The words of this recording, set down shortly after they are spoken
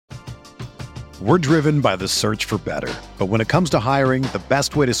We're driven by the search for better. But when it comes to hiring, the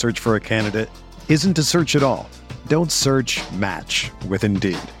best way to search for a candidate isn't to search at all. Don't search, match with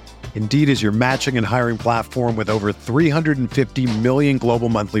Indeed. Indeed is your matching and hiring platform with over 350 million global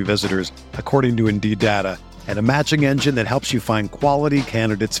monthly visitors, according to Indeed data, and a matching engine that helps you find quality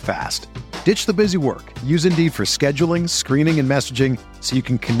candidates fast. Ditch the busy work. Use Indeed for scheduling, screening, and messaging so you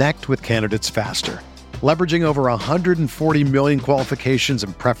can connect with candidates faster. Leveraging over 140 million qualifications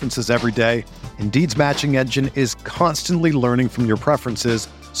and preferences every day, Indeed's matching engine is constantly learning from your preferences,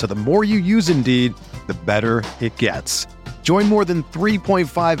 so the more you use Indeed, the better it gets. Join more than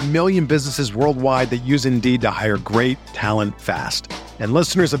 3.5 million businesses worldwide that use Indeed to hire great talent fast. And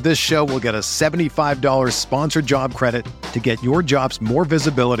listeners of this show will get a $75 sponsored job credit to get your jobs more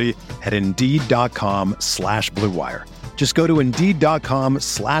visibility at Indeed.com/Blue Wire. Just go to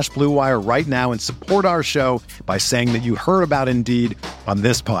Indeed.com/Blue Wire right now and support our show by saying that you heard about Indeed on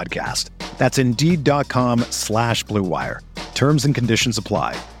this podcast. That's Indeed.com/Blue Wire. Terms and conditions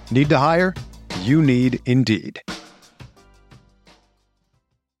apply. Need to hire? You need Indeed.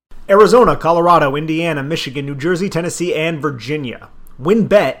 Arizona, Colorado, Indiana, Michigan, New Jersey, Tennessee, and Virginia.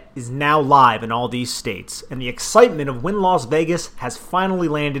 WynnBET is now live in all these states, and the excitement of Wynn Las Vegas has finally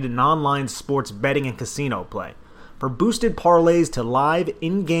landed in online sports betting and casino play. For boosted parlays to live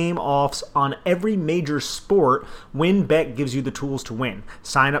in-game offs on every major sport, WynnBET gives you the tools to win.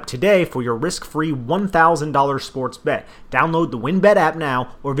 Sign up today for your risk-free $1,000 sports bet. Download the WynnBET app now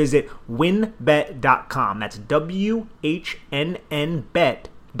or visit wynnbet.com. That's WHNN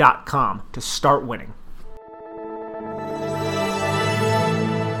bet.com to start winning.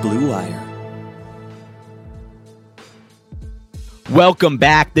 Blue Wire. Welcome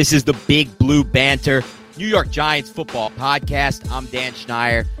back. This is the Big Blue Banter, New York Giants football podcast. I'm Dan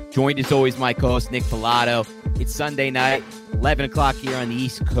Schneier, joined as always my co-host Nick Pilato. It's Sunday night, 11 o'clock here on the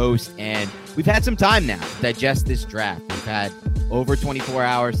East Coast, and we've had some time now to digest this draft. We've had over 24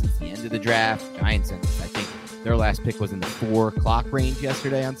 hours since the end of the draft. Giants, and I think their last pick was in the 4 o'clock range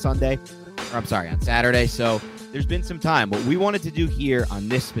yesterday on Saturday. So there's been some time. What we wanted to do here on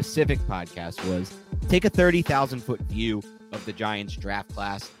this specific podcast was take a 30,000-foot view of the Giants draft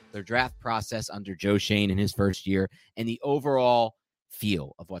class, their draft process under Joe Schoen in his first year, and the overall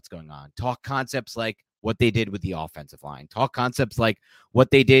feel of what's going on. Talk concepts like what they did with the offensive line. Talk concepts like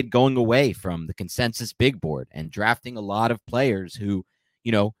what they did going away from the consensus big board and drafting a lot of players who,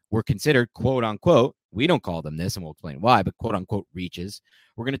 were considered quote unquote, we don't call them this and we'll explain why, but quote unquote reaches.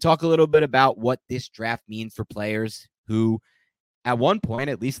 We're going to talk a little bit about what this draft means for players who at one point,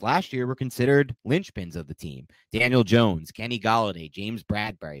 at least last year, were considered linchpins of the team. Daniel Jones, Kenny Golladay, James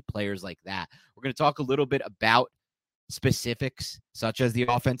Bradbury, players like that. We're going to talk a little bit about specifics such as the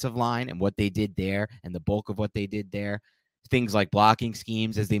offensive line and what they did there and the bulk of what they did there. Things like blocking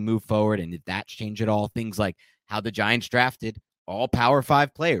schemes as they move forward and did that change at all? Things like how the Giants drafted all Power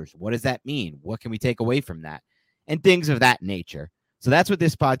 5 players. What does that mean? What can we take away from that? And things of that nature. So that's what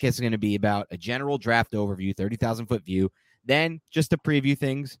this podcast is going to be about, a general draft overview, 30,000-foot view. Then, just to preview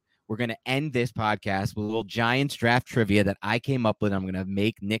things, we're going to end this podcast with a little Giants draft trivia that I came up with. I'm going to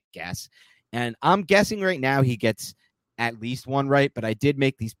make Nick guess. And I'm guessing right now he gets at least one right, but I did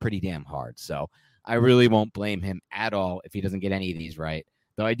make these pretty damn hard. So I really won't blame him at all if he doesn't get any of these right.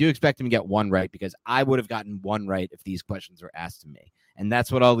 Though I do expect him to get one right because I would have gotten one right if these questions were asked to me. And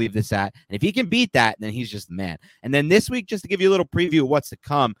that's what I'll leave this at. And if he can beat that, then he's just the man. And then this week, just to give you a little preview of what's to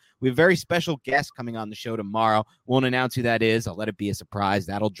come, we have a very special guest coming on the show tomorrow. Won't announce who that is. I'll let it be a surprise.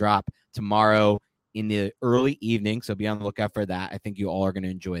 That'll drop tomorrow in the early evening. So be on the lookout for that. I think you all are going to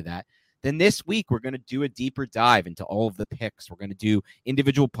enjoy that. Then this week, we're going to do a deeper dive into all of the picks. We're going to do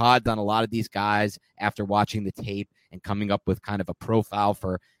individual pods on a lot of these guys after watching the tape and coming up with kind of a profile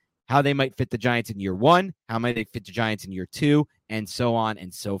for how they might fit the Giants in year 1, how might they fit the Giants in year 2, and so on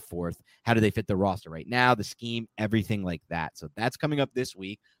and so forth. How do they fit the roster right now, the scheme, everything like that. So that's coming up this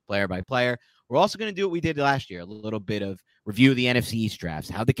week, player by player. We're also going to do what we did last year, a little bit of review of the NFC East drafts,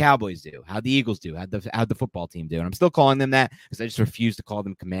 how the Cowboys do, how the Eagles do, how the football team do. And I'm still calling them that because I just refuse to call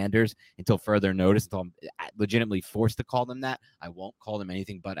them Commanders until further notice, until I'm legitimately forced to call them that. I won't call them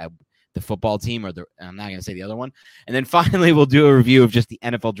anything but the football team, or I'm not going to say the other one. And then finally, we'll do a review of just the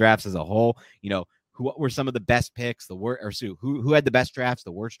NFL drafts as a whole. What were some of the best picks, who had the best drafts,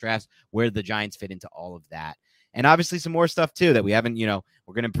 the worst drafts, where did the Giants fit into all of that? And obviously some more stuff too that we haven't,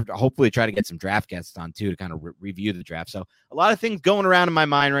 we're going to hopefully try to get some draft guests on too to kind of review the draft. So a lot of things going around in my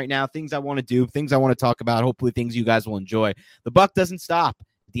mind right now, things I want to do, things I want to talk about, hopefully things you guys will enjoy. The buck doesn't stop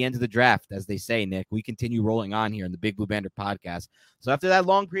at the end of the draft, as they say, Nick. We continue rolling on here in the Big Blue Banter podcast. So after that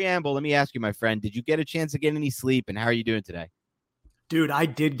long preamble, let me ask you, my friend, did you get a chance to get any sleep, and how are you doing today? Dude, I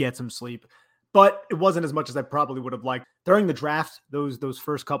did get some sleep. but it wasn't as much as I probably would have liked. During the draft, those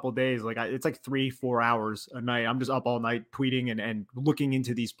first couple of days, it's like 3-4 hours a night. I'm just up all night tweeting and looking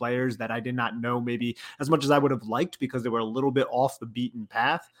into these players that I did not know maybe as much as I would have liked because they were a little bit off the beaten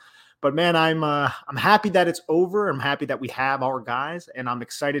path. But man, I'm happy that it's over. I'm happy that we have our guys, and I'm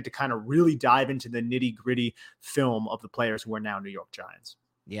excited to kind of really dive into the nitty-gritty film of the players who are now New York Giants.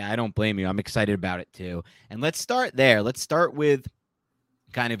 Yeah, I don't blame you. I'm excited about it too. And let's start there. Let's start with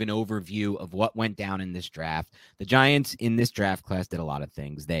kind of an overview of what went down in this draft. The Giants in this draft class did a lot of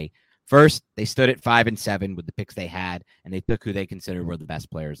things. They stood at 5 and 7 with the picks they had, and they took who they considered were the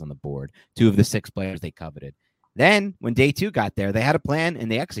best players on the board, 2 of the 6 players they coveted. Then when day 2 got there, they had a plan and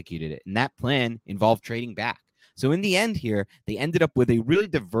they executed it. And that plan involved trading back. So in the end here, they ended up with a really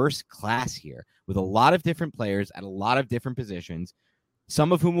diverse class here with a lot of different players at a lot of different positions,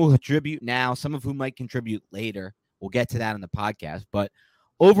 some of whom will contribute now, some of whom might contribute later. We'll get to that in the podcast. But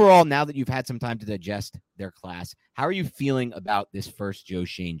overall, now that you've had some time to digest their class, how are you feeling about this first Joe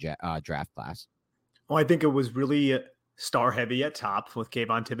Schoen draft class? Well, I think it was really star heavy at top with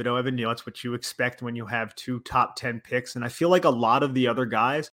Kayvon Thibodeau, Evan Neal. That's what you expect when you have 2 top 10 picks. And I feel like a lot of the other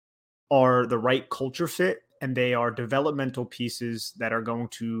guys are the right culture fit, and they are developmental pieces that are going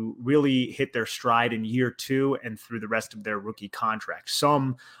to really hit their stride in year 2 and through the rest of their rookie contract.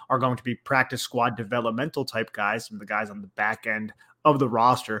 Some are going to be practice squad developmental type guys, some of the guys on the back end of the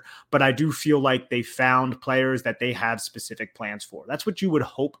roster, but I do feel like they found players that they have specific plans for. That's what you would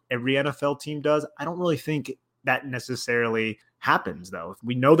hope every NFL team does. I don't really think that necessarily happens, though.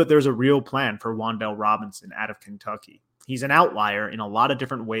 We know that there's a real plan for Wan'Dale Robinson out of Kentucky. He's an outlier in a lot of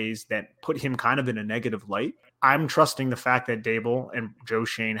different ways that put him kind of in a negative light. I'm trusting the fact that Dable and Joe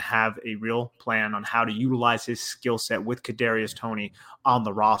Schoen have a real plan on how to utilize his skill set with Kadarius Toney on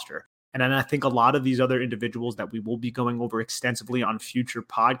the roster. And then I think a lot of these other individuals that we will be going over extensively on future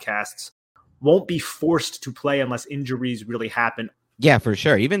podcasts won't be forced to play unless injuries really happen. Yeah, for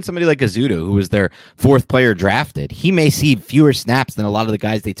sure. Even somebody like Azudu, who was their 4th player drafted, he may see fewer snaps than a lot of the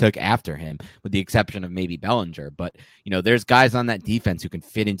guys they took after him, with the exception of maybe Bellinger. But, there's guys on that defense who can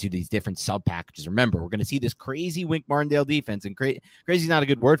fit into these different sub packages. Remember, we're going to see this crazy Wink Martindale defense, and crazy is not a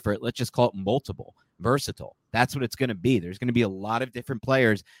good word for it. Let's just call it multiple, versatile. That's what it's going to be. There's going to be a lot of different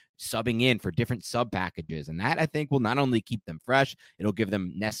players subbing in for different sub packages. And that, I think, will not only keep them fresh, it'll give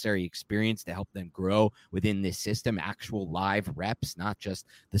them necessary experience to help them grow within this system, actual live reps, not just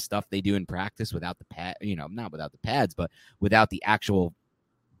the stuff they do in practice without the pad, not without the pads, but without the actual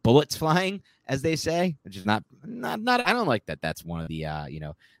bullets flying, as they say, which is not, I don't like that. That's one of the,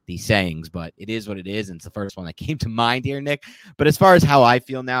 these sayings, but it is what it is. And it's the first one that came to mind here, Nick. But as far as how I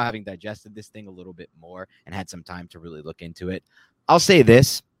feel now, having digested this thing a little bit more and had some time to really look into it, I'll say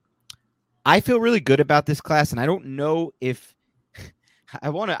this. I feel really good about this class, and I don't know if I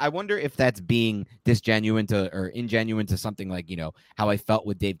wonder if that's being ingenuine to something like, how I felt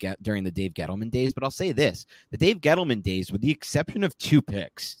with during the Dave Gettleman days. But I'll say this, the Dave Gettleman days, with the exception of 2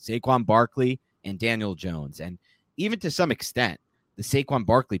 picks, Saquon Barkley and Daniel Jones, and even to some extent, the Saquon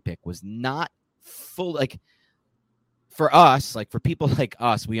Barkley pick was not full. Like, for us, like for people like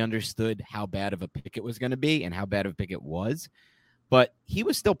us, we understood how bad of a pick it was going to be and how bad of a pick it was. But he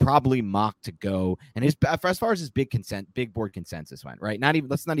was still probably mocked to go, and as far as his big board consensus went, right?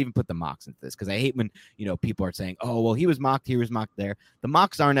 Let's not even put the mocks into this, because I hate when people are saying, "Oh, well, he was mocked there." The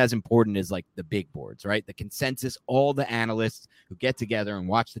mocks aren't as important as like the big boards, right? The consensus, all the analysts who get together and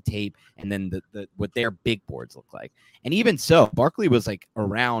watch the tape, and then the what their big boards look like. And even so, Barkley was like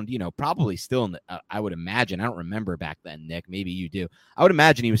around, probably still in the. I would imagine. I don't remember back then, Nick. Maybe you do. I would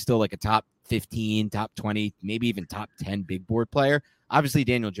imagine he was still like a top 15, top 20, maybe even top 10 big board player. Obviously,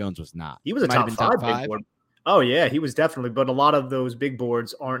 Daniel Jones was not. He was a top 5 big board. Oh, yeah, he was definitely. But a lot of those big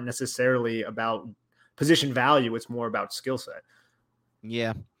boards aren't necessarily about position value. It's more about skill set.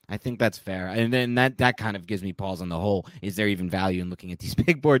 Yeah, I think that's fair. And then that kind of gives me pause on the whole. Is there even value in looking at these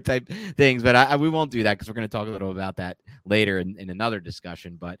big board type things? But we won't do that, because we're going to talk a little about that later in another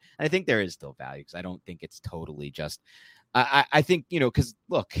discussion. But I think there is still value, because I don't think it's totally just I think, because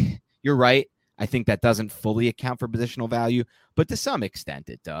look, you're right. I think that doesn't fully account for positional value, but to some extent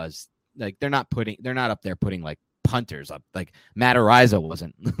it does. Like they're not up there putting like punters up, like Matt Ariza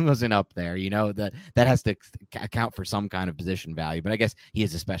wasn't up there, that has to account for some kind of position value, but I guess he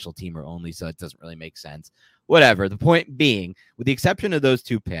is a special teamer only, so it doesn't really make sense. Whatever. The point being, with the exception of those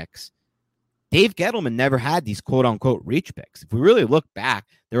 2 picks, Dave Gettleman never had these quote unquote reach picks. If we really look back,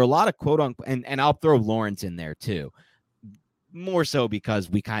 there are a lot of quote unquote, and I'll throw Lawrence in there too. more so because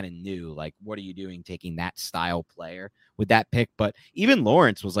we kind of knew, like, what are you doing taking that style player with that pick? But even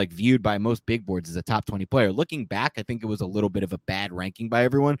Lawrence was like viewed by most big boards as a top 20 player. Looking back, I think it was a little bit of a bad ranking by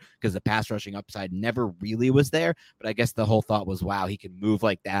everyone because the pass rushing upside never really was there. But I guess the whole thought was, wow, he can move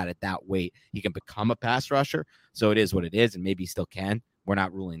like that at that weight. He can become a pass rusher. So it is what it is, and maybe he still can. We're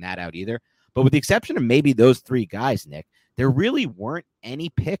not ruling that out either. But with the exception of maybe those three guys, Nick, there really weren't any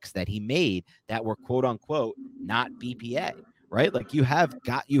picks that he made that were quote unquote not BPA. Right? Like you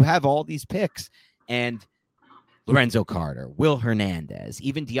have all these picks, and Lorenzo Carter, Will Hernandez,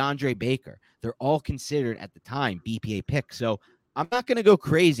 even DeAndre Baker, they're all considered at the time BPA picks. So I'm not going to go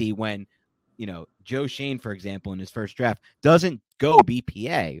crazy when, Joe Shane, for example, in his first draft doesn't go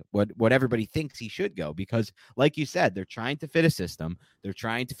BPA, what everybody thinks he should go, because like you said, they're trying to fit a system. They're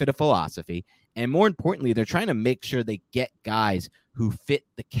trying to fit a philosophy. And more importantly, they're trying to make sure they get guys who fit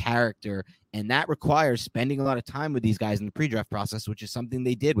the character. And that requires spending a lot of time with these guys in the pre-draft process, which is something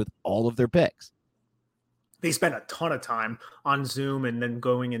they did with all of their picks. They spent a ton of time on Zoom and then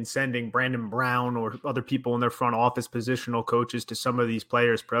going and sending Brandon Brown or other people in their front office positional coaches to some of these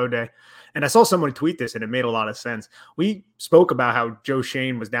players pro day. And I saw someone tweet this and it made a lot of sense. We spoke about how Joe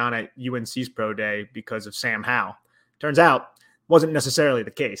Shane was down at UNC's pro day because of Sam Howell. Turns out wasn't necessarily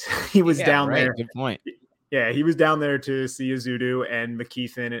the case. He was down there. Good point. Yeah, he was down there to see Azudu and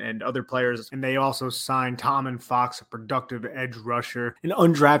McKeithen and other players. And they also signed Tom and Fox, a productive edge rusher, an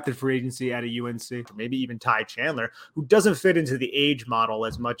undrafted free agency out of UNC, maybe even Ty Chandler, who doesn't fit into the age model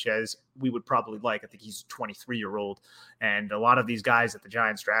as much as we would probably like. I think he's a 23-year-old. And a lot of these guys that the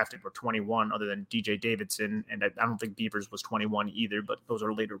Giants drafted were 21, other than DJ Davidson. And I don't think Beavers was 21 either, but those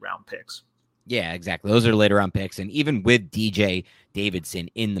are later round picks. Yeah, exactly. Those are later round picks. And even with DJ Davidson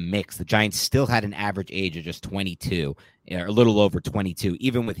in the mix, the Giants still had an average age of just 22, or a little over 22,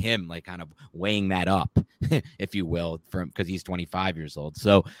 even with him like kind of weighing that up, if you will, because he's 25 years old.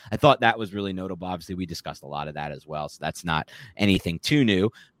 So I thought that was really notable. Obviously, we discussed a lot of that as well. So that's not anything too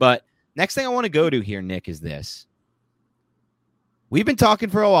new. But next thing I want to go to here, Nick, is this. We've been talking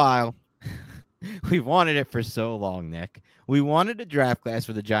for a while. We've wanted it for so long, Nick. We wanted a draft class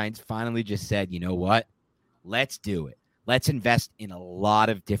where the Giants finally just said, you know what? Let's do it. Let's invest in a lot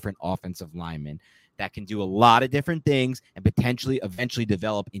of different offensive linemen that can do a lot of different things and potentially eventually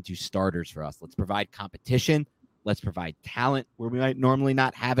develop into starters for us. Let's provide competition. Let's provide talent where we might normally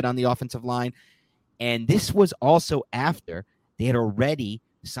not have it on the offensive line. And this was also after they had already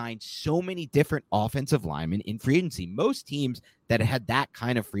signed so many different offensive linemen in free agency. Most teams that had that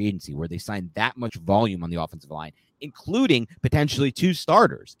kind of free agency where they signed that much volume on the offensive line, including potentially two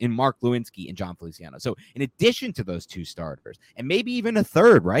starters in Mark Lewinsky and John Feliciano. So in addition to those two starters, and maybe even a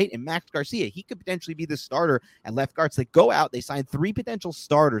third, right? And Max Garcia, he could potentially be the starter at left guard. So they go out, they sign three potential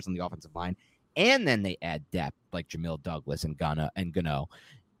starters on the offensive line, and then they add depth like Jamil Douglas and Gano.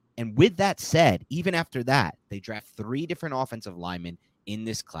 And with that said, even after that, they draft three different offensive linemen in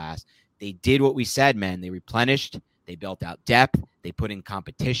this class. They did what we said, man. They replenished, they built out depth, they put in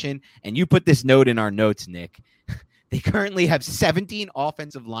competition. And you put this note in our notes, Nick. They currently have 17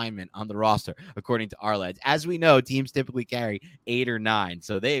 offensive linemen on the roster, according to Arledge. As we know, teams typically carry 8 or 9.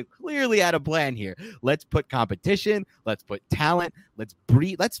 So they clearly had a plan here. Let's put competition. Let's put talent. Let's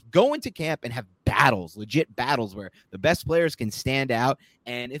breathe. Let's go into camp and have battles, legit battles where the best players can stand out.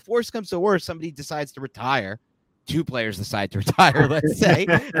 And if worse comes to worse, somebody decides to retire. 2 players decide to retire, let's say.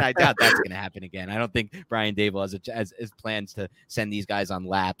 And I doubt that's going to happen again. I don't think Brian Dable has plans to send these guys on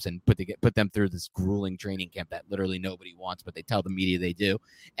laps and put them through this grueling training camp that literally nobody wants, but they tell the media they do.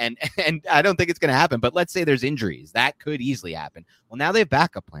 And I don't think it's going to happen. But let's say there's injuries. That could easily happen. Well, now they have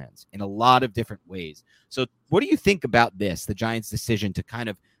backup plans in a lot of different ways. So what do you think about this, the Giants' decision to kind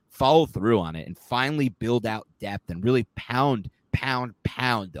of follow through on it and finally build out depth and really pound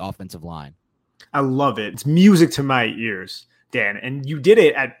the offensive line? I love it. It's music to my ears, Dan. And you did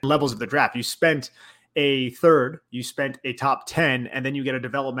it at levels of the draft. You spent a third, you spent a top 10, and then you get a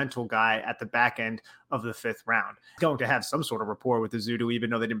developmental guy at the back end of the 5th round. Going to have some sort of rapport with Azudu, even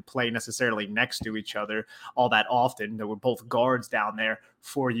though they didn't play necessarily next to each other all that often. They were both guards down there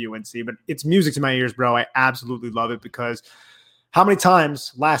for UNC. But it's music to my ears, bro. I absolutely love it, because how many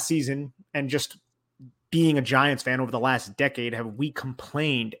times last season, and just being a Giants fan over the last decade, have we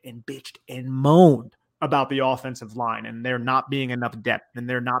complained and bitched and moaned about the offensive line and there not being enough depth and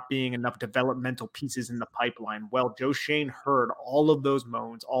there not being enough developmental pieces in the pipeline? Well, Joe Shane heard all of those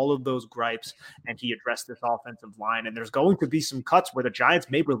moans, all of those gripes, and he addressed this offensive line. And there's going to be some cuts where the Giants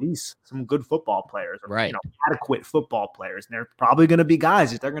may release some good football players, or right, adequate football players. And they're probably going to be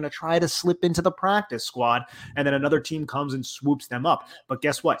guys that they're going to try to slip into the practice squad, and then another team comes and swoops them up. But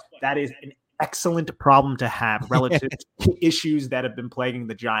guess what? That is an excellent problem to have relative to issues that have been plaguing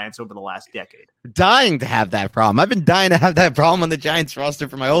the Giants over the last decade. Dying to have that problem. I've been dying to have that problem on the Giants roster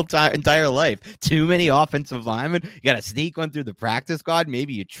for my whole entire life. Too many offensive linemen. You got to sneak one through the practice squad.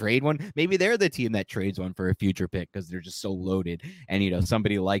 Maybe you trade one. Maybe they're the team that trades one for a future pick because they're just so loaded. And,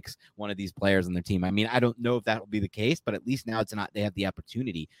 somebody likes one of these players on their team. I mean, I don't know if that will be the case, but at least now they have the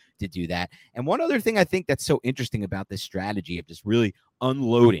opportunity to do that. And one other thing I think that's so interesting about this strategy of just really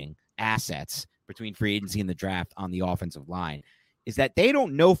unloading assets between free agency and the draft on the offensive line is that they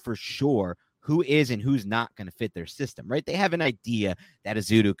don't know for sure who is and who's not going to fit their system, right? They have an idea that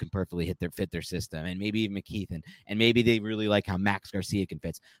Azudu can perfectly fit their system, and maybe even McKeithen, and maybe they really like how Max Garcia can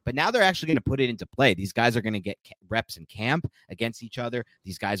fit. But now they're actually going to put it into play. These guys are going to get reps in camp against each other.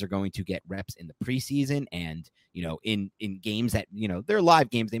 These guys are going to get reps in the preseason and, in games that, they're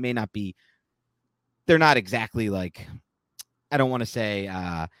live games. They may not be, they're not exactly like, I don't want to say,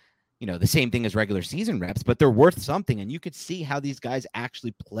 the same thing as regular season reps, but they're worth something. And you could see how these guys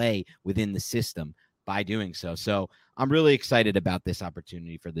actually play within the system by doing so. So I'm really excited about this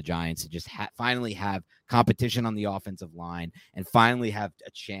opportunity for the Giants to just finally have competition on the offensive line and finally have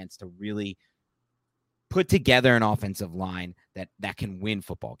a chance to really put together an offensive line that can win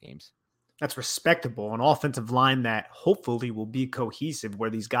football games. That's respectable. An offensive line that hopefully will be cohesive,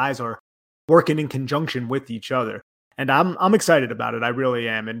 where these guys are working in conjunction with each other. And I'm excited about it. I really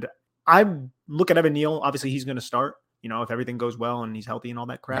am. And I look at Evan Neal. Obviously, he's going to start, if everything goes well and he's healthy and all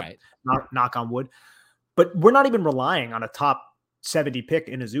that crap. Right. Knock on wood. But we're not even relying on a top 70 pick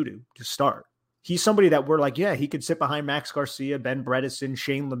in Azudu to start. He's somebody that we're like, yeah, he could sit behind Max Garcia, Ben Bredesen,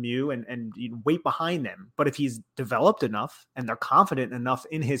 Shane Lemieux, and wait behind them. But if he's developed enough and they're confident enough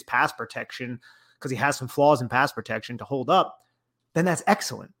in his pass protection, because he has some flaws in pass protection to hold up, then that's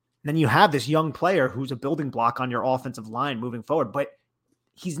excellent. And then you have this young player who's a building block on your offensive line moving forward. But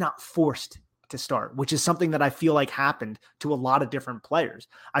he's not forced to start, which is something that I feel like happened to a lot of different players.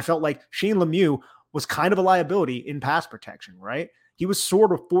 I felt like Shane Lemieux was kind of a liability in pass protection, right? He was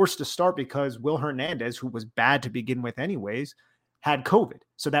sort of forced to start because Will Hernandez, who was bad to begin with anyways, had COVID.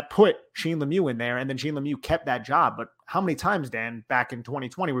 So that put Shane Lemieux in there, and then Shane Lemieux kept that job. But how many times, Dan, back in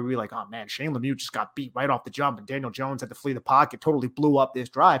 2020, were we like, oh man, Shane Lemieux just got beat right off the jump and Daniel Jones had to flee the pocket, totally blew up this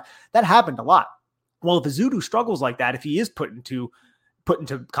drive? That happened a lot. Well, if Azudu struggles like that, if he is put into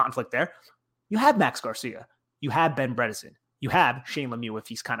conflict there, you have Max Garcia, you have Ben Bredesen, you have Shane Lemieux if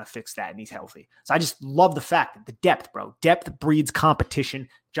he's kind of fixed that and he's healthy. So I just love the fact that the depth, bro. Depth breeds competition.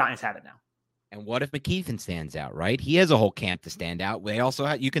 Giants have it now. And what if McKeithen stands out, right? He has a whole camp to stand out. They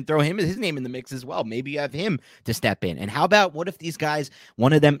also you can throw his name in the mix as well. Maybe you have him to step in. And how about what if these guys,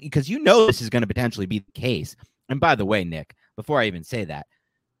 one of them, because this is going to potentially be the case. And by the way, Nick, before I even say that,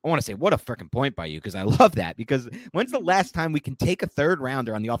 I want to say what a freaking point by you, because I love that. Because when's the last time we can take a third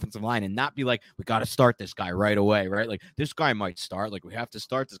rounder on the offensive line and not be like, we got to start this guy right away, right? Like, this guy might start. Like, we have to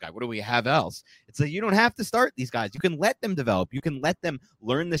start this guy. What do we have else? It's like, you don't have to start these guys. You can let them develop. You can let them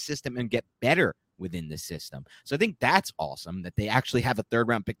learn the system and get better within the system. So I think that's awesome that they actually have a third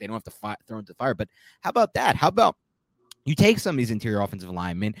round pick. They don't have to throw into the fire. But how about that? How about you take some of these interior offensive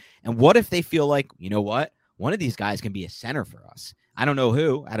linemen, and what if they feel like, you know what? One of these guys can be a center for us. I don't know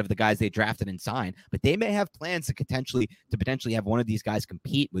who out of the guys they drafted and signed, but they may have plans to potentially have one of these guys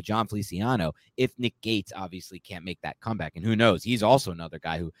compete with John Feliciano if Nick Gates obviously can't make that comeback. And who knows? He's also another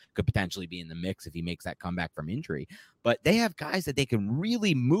guy who could potentially be in the mix if he makes that comeback from injury. But they have guys that they can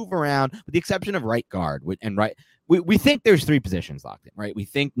really move around, with the exception of right guard. And right, we think there's three positions locked in, right? We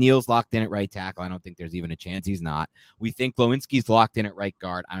think Neal's locked in at right tackle. I don't think there's even a chance he's not. We think Lewinsky's locked in at right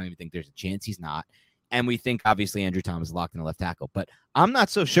guard. I don't even think there's a chance he's not. And we think, obviously, Andrew Thomas is locked in the left tackle. But I'm not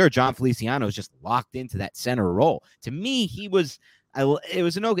so sure John Feliciano is just locked into that center role. To me, it was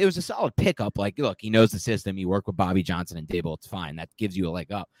a solid pickup. Like, look, he knows the system. He worked with Bobby Johnson and Dable. It's fine. That gives you a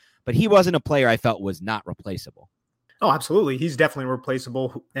leg up. But he wasn't a player I felt was not replaceable. Oh, absolutely. He's definitely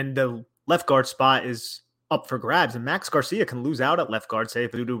replaceable. And the left guard spot is up for grabs. And Max Garcia can lose out at left guard, say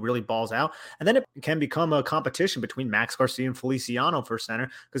if Azudu really balls out. And then it can become a competition between Max Garcia and Feliciano for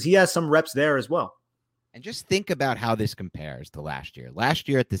center, because he has some reps there as well. And just think about how this compares to last year. Last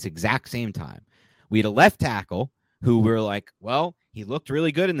year at this exact same time, we had a left tackle who were like, well, he looked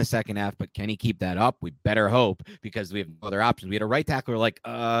really good in the second half, but can he keep that up? We better hope, because we have other options. We had a right tackle like,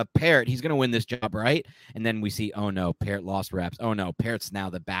 Parrott, he's going to win this job, right? And then we see, oh no, Parrott lost reps. Oh no, Parrott's now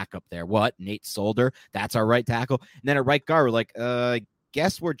the backup there. What? Nate Solder, that's our right tackle. And then at right guard, we're like,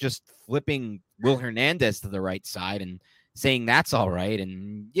 guess we're just flipping Will Hernandez to the right side and saying that's all right.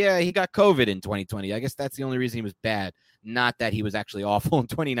 And yeah, he got COVID in 2020. I guess that's the only reason he was bad. Not that he was actually awful in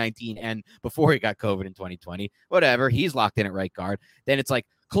 2019 and before he got COVID in 2020. Whatever. He's locked in at right guard. Then it's like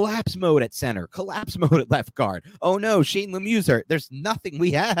collapse mode at center, collapse mode at left guard. Oh no, Shane Lemieux's hurt. There's nothing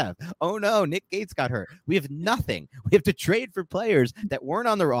we have. Oh no, Nick Gates got hurt. We have nothing. We have to trade for players that weren't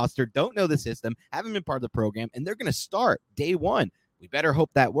on the roster, don't know the system, haven't been part of the program, and they're going to start day one. We better hope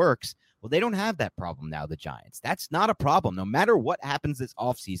that works. Well, they don't have that problem now, the Giants. That's not a problem. No matter what happens this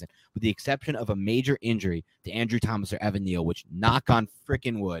offseason, with the exception of a major injury to Andrew Thomas or Evan Neal, which, knock on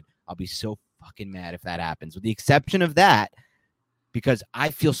freaking wood, I'll be so fucking mad if that happens. With the exception of that, because I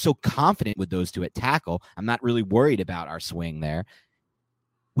feel so confident with those two at tackle, I'm not really worried about our swing there.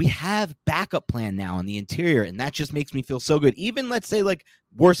 We have backup plan now on the interior, and that just makes me feel so good. Even, let's say, like,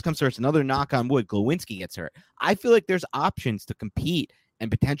 worst comes to worst, another knock on wood, Glowinski gets hurt. I feel like there's options to compete and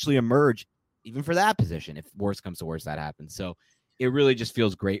potentially emerge even for that position if worst comes to worst that happens. So it really just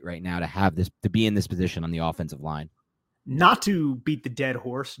feels great right now to have this, to be in this position on the offensive line. Not to beat the dead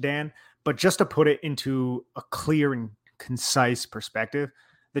horse, Dan, but just to put it into a clear and concise perspective,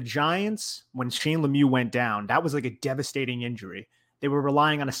 the Giants, when Shane Lemieux went down, that was like a devastating injury. They were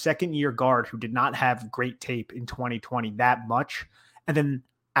relying on a second-year guard who did not have great tape in 2020 that much. And then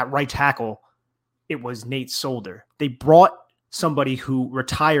at right tackle, it was Nate Solder. They brought somebody who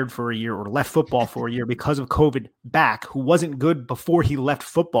retired for a year or left football for a year because of COVID back, who wasn't good before he left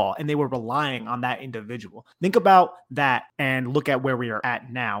football, and they were relying on that individual. Think about that and look at where we are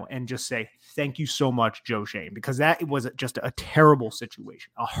at now and just say, thank you so much, Joe Shane, because that was just a terrible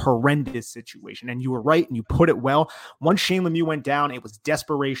situation, a horrendous situation. And you were right, and you put it well. Once Shane Lemieux went down, it was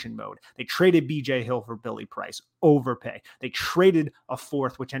desperation mode. They traded BJ Hill for Billy Price, overpay. They traded a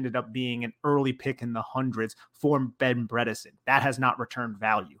fourth, which ended up being an early pick in the hundreds, for Ben Bredesen. That has not returned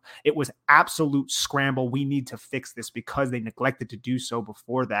value. It was absolute scramble. We need to fix this because they neglected to do so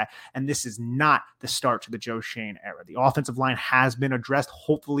before that. And this is not the start to the Joe Shane era. The offensive line has been addressed.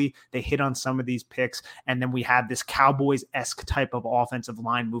 Hopefully they hit on some of these picks. And then we have this Cowboys-esque type of offensive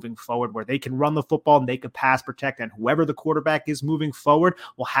line moving forward where they can run the football and they can pass protect. And whoever the quarterback is moving forward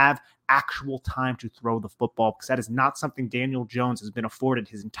will have actual time to throw the football, because that is not something Daniel Jones has been afforded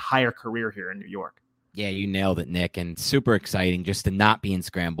his entire career here in New York. Yeah, you nailed it, Nick, and super exciting just to not be in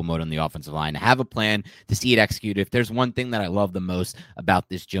scramble mode on the offensive line, to have a plan, to see it executed. If there's one thing that I love the most about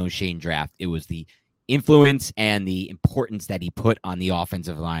this Joe Shane draft, it was the influence and the importance that he put on the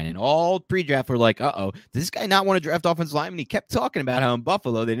offensive line. And all pre-draft were like, does this guy not want to draft offensive lineman? He kept talking about how in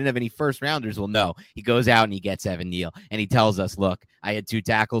Buffalo they didn't have any first rounders. Well, no, he goes out and he gets Evan Neal, and he tells us, look, I had 2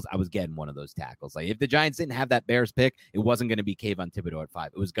 tackles. I was getting one of those tackles. Like, if the Giants didn't have that Bears pick, it wasn't going to be Kayvon Thibodeau at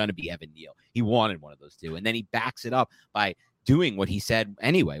 5. It was going to be Evan Neal. He wanted one of those 2. And then he backs it up by doing what he said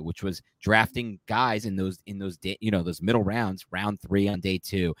anyway, which was drafting guys in those middle rounds, round 3 on day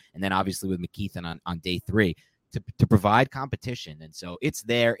 2, and then obviously with McKeithen on day 3 to provide competition. And so it's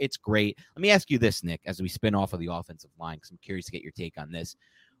there. It's great. Let me ask you this, Nick, as we spin off of the offensive line, because I'm curious to get your take on this.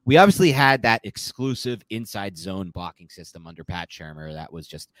 We obviously had that exclusive inside zone blocking system under Pat Shurmur that was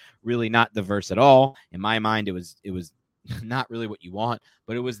just really not diverse at all. In my mind, it was not really what you want,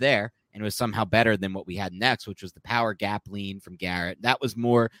 but it was there. And it was somehow better than what we had next, which was the power gap lean from Garrett. That was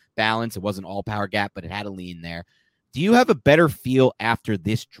more balanced. It wasn't all power gap, but it had a lean there. Do you have a better feel after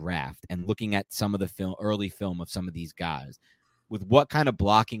this draft and looking at some of the early film of some of these guys with what kind of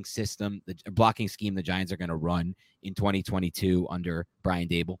blocking scheme the Giants are going to run in 2022 under Brian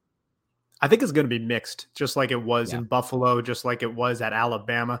Daboll? I think it's going to be mixed, just like it was in Buffalo, just like it was at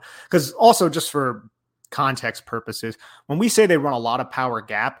Alabama. Because also, just for context purposes, when we say they run a lot of power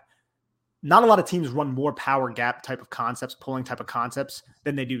gap, not a lot of teams run more power gap type of concepts, pulling type of concepts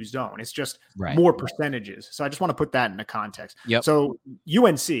than they do zone. It's just more percentages. So I just want to put that into context. Yep. So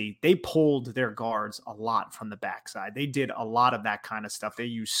UNC, they pulled their guards a lot from the backside. They did a lot of that kind of stuff. They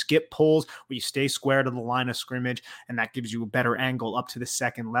use skip pulls where you stay square to the line of scrimmage, and that gives you a better angle up to the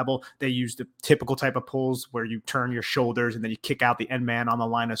second level. They use the typical type of pulls where you turn your shoulders and then you kick out the end man on the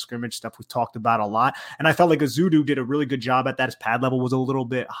line of scrimmage, stuff we've talked about a lot. And I felt like Azudu did a really good job at that. His pad level was a little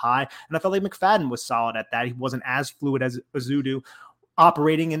bit high, and I felt like McFadden was solid at that. He wasn't as fluid as Azudu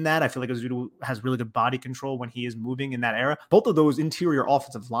operating in that. I feel like Azudu has really good body control when he is moving in that era. Both of those interior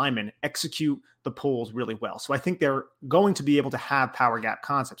offensive linemen execute the pulls really well. So I think they're going to be able to have power gap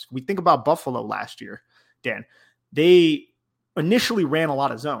concepts. We think about Buffalo last year, Dan. They initially ran a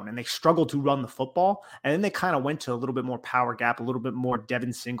lot of zone and they struggled to run the football. And then they kind of went to a little bit more power gap, a little bit more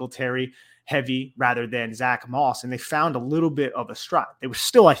Devin Singletary heavy rather than Zach Moss. And they found a little bit of a stride. They were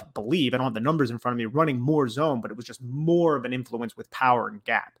still, I believe, I don't have the numbers in front of me, running more zone, but it was just more of an influence with power and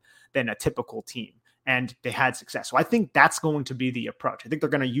gap than a typical team. And they had success. So I think that's going to be the approach. I think they're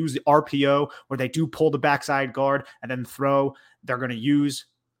going to use the RPO where they do pull the backside guard and then throw. They're going to use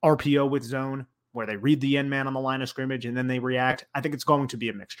RPO with zone, where they read the end man on the line of scrimmage and then they react. I think it's going to be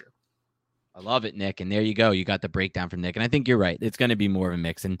a mixture. I love it, Nick. And there you go. You got the breakdown from Nick. And I think you're right. It's going to be more of a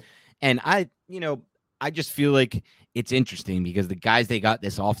mix. And I just feel like it's interesting because the guys they got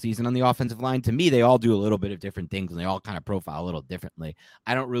this offseason on the offensive line, to me, they all do a little bit of different things and they all kind of profile a little differently.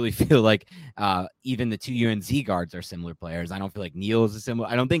 I don't really feel like even the two UNC guards are similar players. I don't feel like Neal is a similar.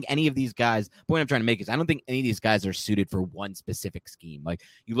 I don't think any of these guys, the point I'm trying to make is I don't think any of these guys are suited for one specific scheme. Like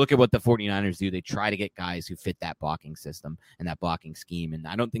you look at what the 49ers do, they try to get guys who fit that blocking system and that blocking scheme. And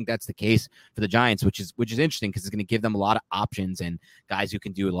I don't think that's the case for the Giants, which is interesting because it's going to give them a lot of options and guys who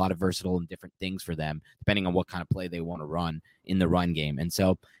can do a lot of versatile and different things for them, depending on what kind of play they want to run in the run game. And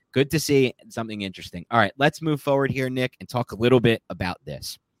so good to see something interesting. All right, let's move forward here, Nick, and talk a little bit about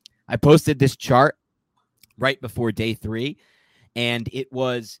this. I posted this chart right before day 3, and it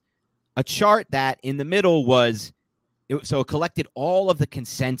was a chart that in the middle so it collected all of the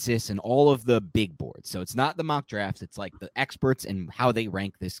consensus and all of the big boards. So it's not the mock drafts. It's like the experts and how they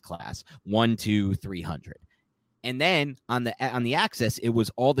rank this class 1, 2, 300. And then on the axis, it was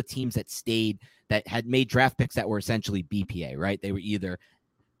all the teams that had made draft picks that were essentially BPA, right? They were either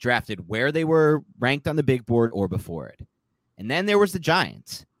drafted where they were ranked on the big board or before it. And then there was the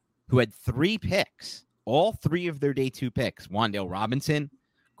Giants, who had 3 picks, all 3 of their day 2 picks, Wan'Dale Robinson,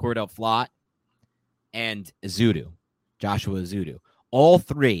 Cordell Flott, and Joshua Ezeudu. All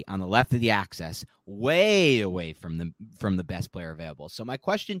 3 on the left of the axis, way away from the best player available. So my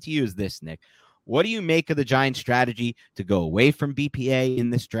question to you is this, Nick. What do you make of the Giants' strategy to go away from BPA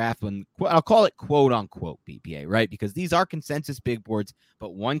in this draft? When I'll call it quote unquote BPA, right? Because these are consensus big boards.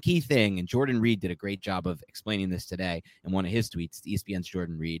 But one key thing, and Jordan Reed did a great job of explaining this today in one of his tweets, ESPN's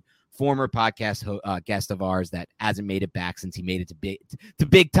Jordan Reed, former podcast guest of ours that hasn't made it back since he made it to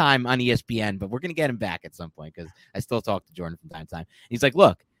big time on ESPN. But we're going to get him back at some point because I still talk to Jordan from time to time. He's like,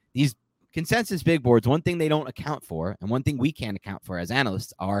 look, these consensus big boards, one thing they don't account for, and one thing we can't account for as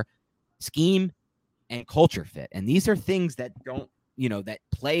analysts are scheme and culture fit. And these are things that that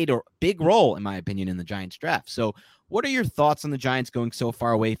played a big role, in my opinion, in the Giants draft. So what are your thoughts on the Giants going so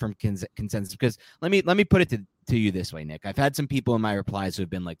far away from consensus? Because let me put it to you this way, Nick. I've had some people in my replies who have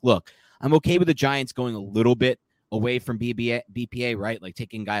been like, look, I'm okay with the Giants going a little bit away from BPA, right? Like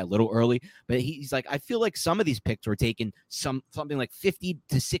taking a guy a little early. But he's like, I feel like some of these picks were taken something like 50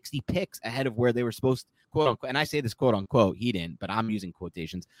 to 60 picks ahead of where they were supposed to, quote unquote, and I say this quote unquote, he didn't, but I'm using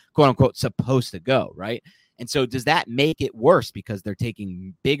quotations, quote unquote, supposed to go, right? And so does that make it worse because they're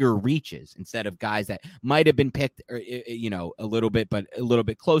taking bigger reaches instead of guys that might have been picked, or, a little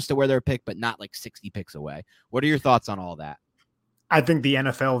bit close to where they're picked, but not like 60 picks away? What are your thoughts on all that? I think the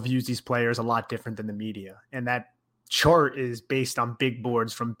NFL views these players a lot different than the media, and that chart is based on big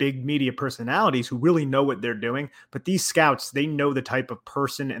boards from big media personalities who really know what they're doing. But these scouts, they know the type of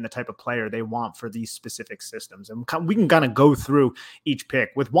person and the type of player they want for these specific systems. And we can kind of go through each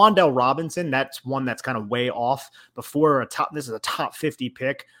pick. With Wan'Dale Robinson, that's one that's kind of way off. This is a top 50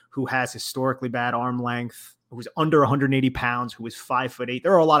 pick who has historically bad arm length, who's under 180 pounds, who is 5'8".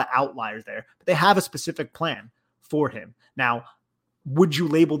 There are a lot of outliers there, but they have a specific plan for him. Now, would you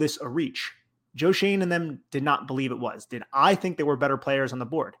label this a reach? Joe Schoen and them did not believe it was. Did I think there were better players on the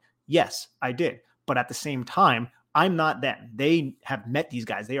board? Yes, I did. But at the same time, I'm not them. They have met these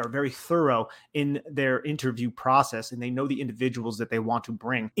guys. They are very thorough in their interview process, and they know the individuals that they want to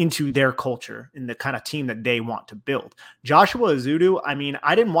bring into their culture and the kind of team that they want to build. Joshua Ezeudu,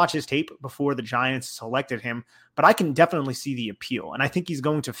 I didn't watch his tape before the Giants selected him, but I can definitely see the appeal. And I think he's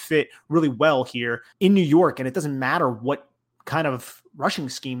going to fit really well here in New York. And it doesn't matter what kind of rushing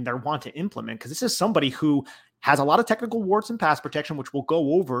scheme they want to implement, because this is somebody who has a lot of technical warts and pass protection, which we'll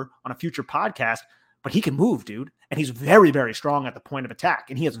go over on a future podcast, but he can move, dude. And he's very, very strong at the point of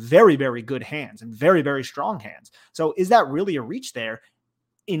attack. And he has very, very good hands and very, very strong hands. So is that really a reach there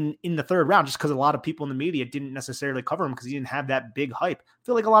in the third round? Just because a lot of people in the media didn't necessarily cover him because he didn't have that big hype. I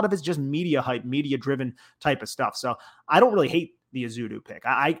feel like a lot of it's just media hype, media driven type of stuff. So I don't really hate the Ezeudu pick.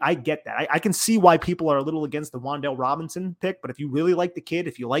 I get that. I can see why people are a little against the Wan'Dale Robinson pick, but if you really like the kid,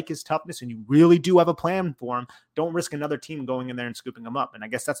 if you like his toughness and you really do have a plan for him, don't risk another team going in there and scooping him up. And I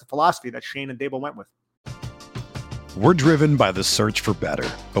guess that's the philosophy that Shane and Dable went with. We're driven by the search for better.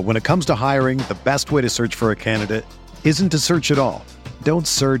 But when it comes to hiring, the best way to search for a candidate isn't to search at all. Don't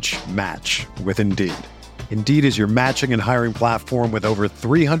search, match with Indeed. Indeed is your matching and hiring platform with over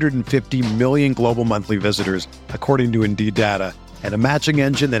 350 million global monthly visitors, according to Indeed data, and a matching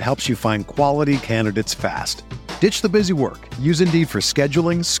engine that helps you find quality candidates fast. Ditch the busy work. Use Indeed for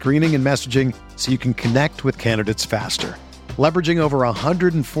scheduling, screening, and messaging so you can connect with candidates faster. Leveraging over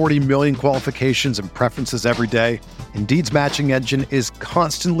 140 million qualifications and preferences every day, Indeed's matching engine is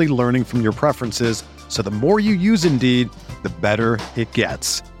constantly learning from your preferences, so the more you use Indeed, the better it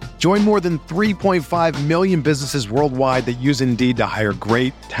gets. Join more than 3.5 million businesses worldwide that use Indeed to hire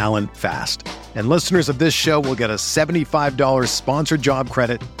great talent fast. And listeners of this show will get a $75 sponsored job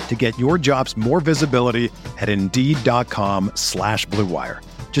credit to get your jobs more visibility at Indeed.com/Blue Wire.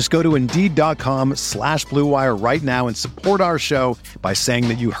 Just go to Indeed.com/Blue Wire right now and support our show by saying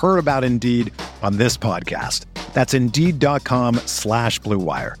that you heard about Indeed on this podcast. That's Indeed.com/Blue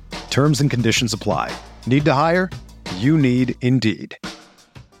Wire. Terms and conditions apply. Need to hire? You need Indeed.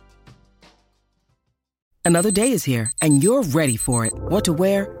 Another day is here, and you're ready for it. What to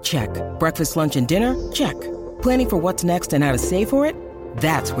wear? Check. Breakfast, lunch, and dinner? Check. Planning for what's next and how to save for it?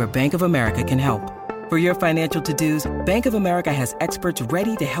 That's where Bank of America can help. For your financial to-dos, Bank of America has experts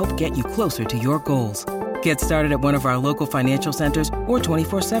ready to help get you closer to your goals. Get started at one of our local financial centers or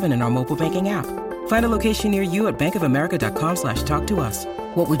 24/7 in our mobile banking app. Find a location near you at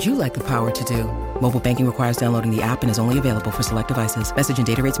bankofamerica.com/talktous. What would you like the power to do? Mobile banking requires downloading the app and is only available for select devices. Message and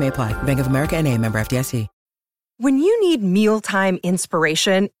data rates may apply. Bank of America N.A., member FDIC. When you need mealtime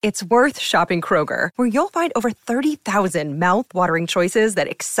inspiration, it's worth shopping Kroger, where you'll find over 30,000 mouth-watering choices that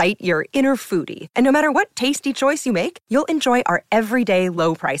excite your inner foodie. And no matter what tasty choice you make, you'll enjoy our everyday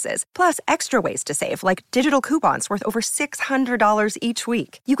low prices, plus extra ways to save, like digital coupons worth over $600 each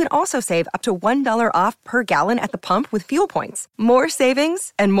week. You can also save up to $1 off per gallon at the pump with fuel points. More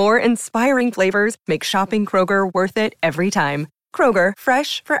savings and more inspiring flavors make shopping Kroger worth it every time. Kroger,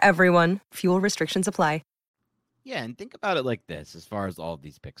 fresh for everyone. Fuel restrictions apply. Yeah, and think about it like this as far as all of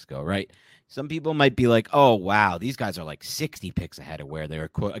these picks go, right? Some people might be like, oh, wow, these guys are like 60 picks ahead of where they're,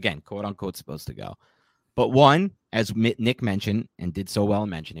 quote unquote, supposed to go. But one, as Nick mentioned and did so well in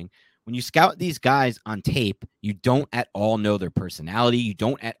mentioning, when you scout these guys on tape, you don't at all know their personality. You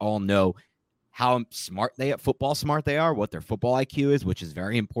don't at all know how smart they are, what their football IQ is, which is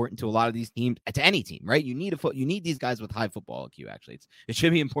very important to a lot of these teams, to any team, right? You need these guys with high football IQ. Actually, it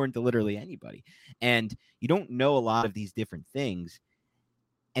should be important to literally anybody, and you don't know a lot of these different things,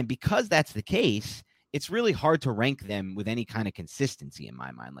 and because that's the case, it's really hard to rank them with any kind of consistency in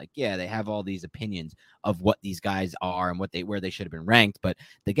my mind. Like, yeah, they have all these opinions of what these guys are and where they should have been ranked. But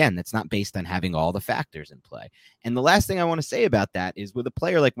again, that's not based on having all the factors in play. And the last thing I want to say about that is with a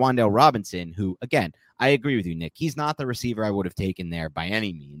player like Wan'Dale Robinson, who, again, I agree with you, Nick. He's not the receiver I would have taken there by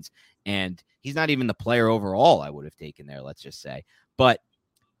any means. And he's not even the player overall I would have taken there, let's just say. But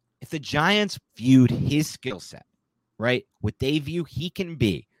if the Giants viewed his skill set, right, what they view he can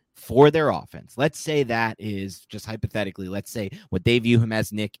be for their offense. Let's say that is just hypothetically, let's say what they view him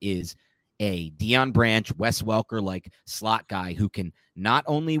as, Nick, is a Deion Branch, Wes Welker-like slot guy who can not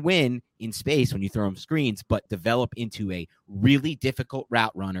only win in space when you throw him screens, but develop into a really difficult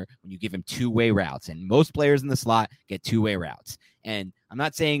route runner when you give him two-way routes. And most players in the slot get two-way routes. And I'm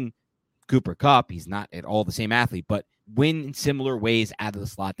not saying Cooper Kupp, he's not at all the same athlete, but win in similar ways out of the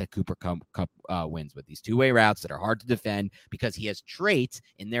slot that Cooper Kupp wins with these two-way routes that are hard to defend because he has traits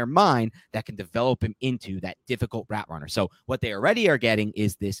in their mind that can develop him into that difficult route runner. So what they already are getting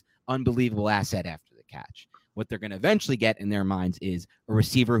is this unbelievable asset after the catch. What they're going to eventually get in their minds is a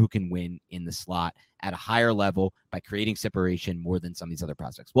receiver who can win in the slot at a higher level by creating separation more than some of these other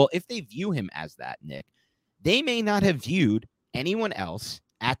prospects. Well, if they view him as that, Nick, they may not have viewed anyone else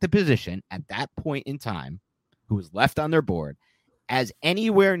at the position at that point in time who was left on their board as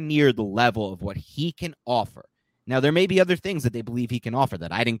anywhere near the level of what he can offer. Now, there may be other things that they believe he can offer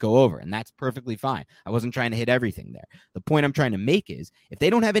that I didn't go over, and that's perfectly fine. I wasn't trying to hit everything there. The point I'm trying to make is if they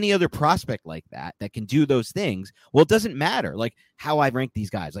don't have any other prospect like that can do those things, well, it doesn't matter like how I rank these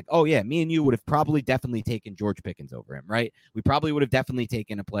guys. Like, oh, yeah, me and you would have probably definitely taken George Pickens over him, right? We probably would have definitely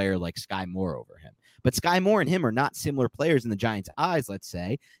taken a player like Sky Moore over him. But Sky Moore and him are not similar players in the Giants' eyes, let's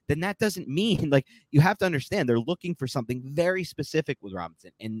say, then that doesn't mean, like, you have to understand they're looking for something very specific with Robinson.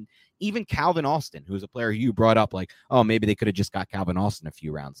 And even Calvin Austin, who's a player you brought up, like, oh, maybe they could have just got Calvin Austin a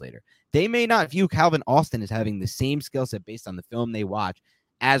few rounds later. They may not view Calvin Austin as having the same skill set based on the film they watch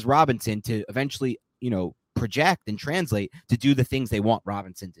as Robinson to eventually, project and translate to do the things they want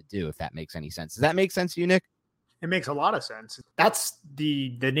Robinson to do, if that makes any sense. Does that make sense to you, Nick? It makes a lot of sense. That's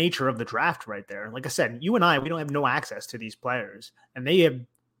the nature of the draft right there. Like I said, you and I, we don't have no access to these players. And they have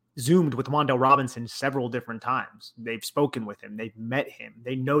Zoomed with Wan'Dale Robinson several different times. They've spoken with him. They've met him.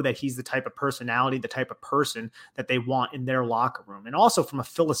 They know that he's the type of personality, the type of person that they want in their locker room. And also from a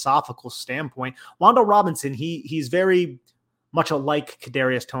philosophical standpoint, Wan'Dale Robinson, he's very much alike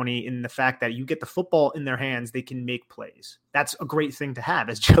Kadarius Toney in the fact that you get the football in their hands, they can make plays. That's a great thing to have,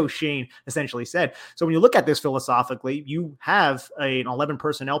 as Joe Schoen essentially said. So when you look at this philosophically, you have an 11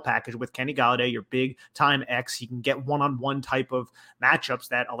 personnel package with Kenny Golladay, your big time X. You can get one-on-one type of matchups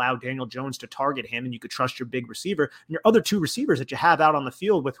that allow Daniel Jones to target him, and you could trust your big receiver. And your other two receivers that you have out on the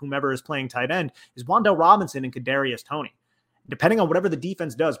field with whomever is playing tight end is Wan'Dale Robinson and Kadarius Toney. Depending on whatever the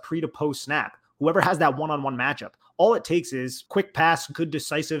defense does pre to post snap, whoever has that one-on-one matchup, all it takes is quick pass, good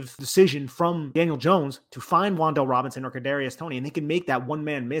decisive decision from Daniel Jones to find Wan'Dale Robinson or Kadarius Toney, and they can make that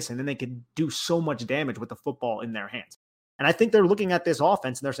one-man miss, and then they can do so much damage with the football in their hands. And I think they're looking at this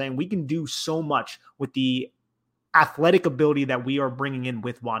offense, and they're saying we can do so much with the athletic ability that we are bringing in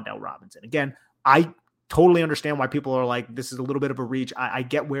with Wan'Dale Robinson. Again, I totally understand why people are like, this is a little bit of a reach. I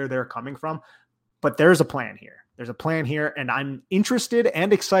get where they're coming from, but there's a plan here. There's a plan here, and I'm interested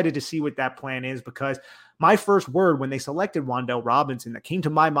and excited to see what that plan is, because my first word when they selected Wan'Dale Robinson that came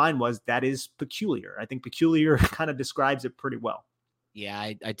to my mind was that is peculiar. I think peculiar kind of describes it pretty well. Yeah,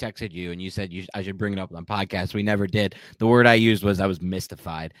 I texted you, and you said I should bring it up on podcast. We never did. The word I used was I was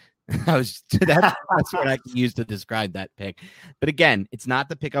mystified. That's what I could use to describe that pick. But again, it's not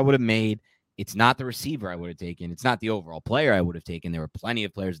the pick I would have made. It's not the receiver I would have taken. It's not the overall player I would have taken. There were plenty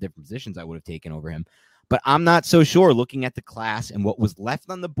of players, different positions I would have taken over him. But I'm not so sure, looking at the class and what was left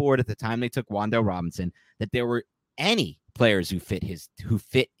on the board at the time they took Wan'Dale Robinson, that there were any players who fit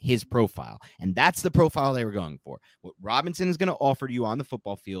his profile. And that's the profile they were going for. What Robinson is going to offer to you on the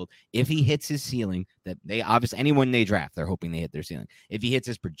football field, if he hits his ceiling, that they obviously, anyone they draft, they're hoping they hit their ceiling. If he hits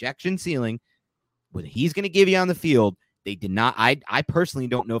his projection ceiling, what he's going to give you on the field, they did not. I personally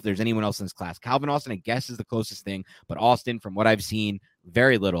don't know if there's anyone else in this class. Calvin Austin, I guess, is the closest thing. But Austin, from what I've seen,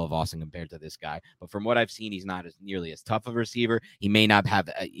 very little of Austin compared to this guy. But from what I've seen, he's not nearly as tough of a receiver. He may not have,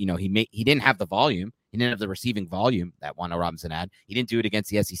 he didn't have the volume. He didn't have the receiving volume that Wan'Dale Robinson had. He didn't do it against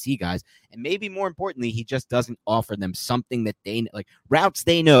the SEC guys. And maybe more importantly, he just doesn't offer them something that they like, routes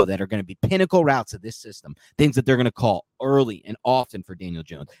they know that are going to be pinnacle routes of this system, things that they're going to call early and often for Daniel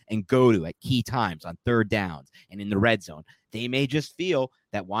Jones and go to at key times on third downs and in the red zone. They may just feel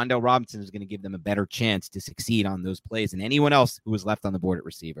that Wan'Dale Robinson is going to give them a better chance to succeed on those plays than anyone else who was left on the board at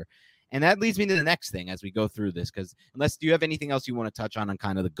receiver. And that leads me to the next thing as we go through this, because do you have anything else you want to touch on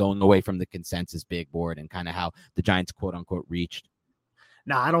kind of the going away from the consensus big board and kind of how the Giants, quote unquote, reached?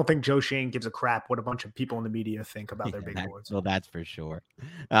 No, I don't think Joe Schoen gives a crap what a bunch of people in the media think about their big boards. Well, that's for sure.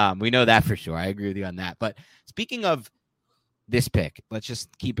 We know that for sure. I agree with you on that. But speaking of this pick, let's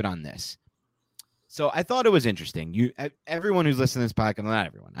just keep it on this. So I thought it was interesting. Everyone who's listening to this podcast, not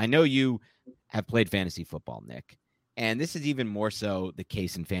everyone, I know you have played fantasy football, Nick. And this is even more so the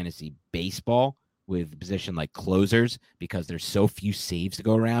case in fantasy baseball with a position like closers, because there's so few saves to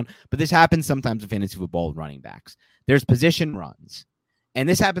go around. But this happens sometimes in fantasy football with running backs. There's position runs. And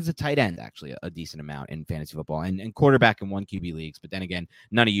this happens at tight end, actually, a decent amount in fantasy football and quarterback in 1 QB leagues. But then again,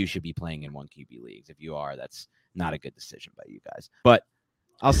 none of you should be playing in 1 QB leagues. If you are, that's not a good decision by you guys. But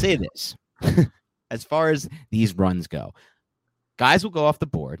I'll say this. As far as these runs go, guys will go off the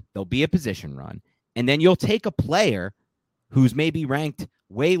board. There'll be a position run. And then you'll take a player who's maybe ranked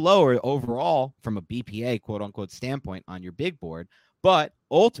way lower overall from a BPA, quote unquote, standpoint on your big board. But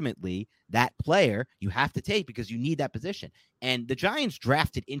ultimately, that player you have to take because you need that position. And the Giants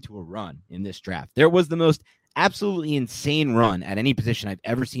drafted into a run in this draft. There was the most absolutely insane run at any position I've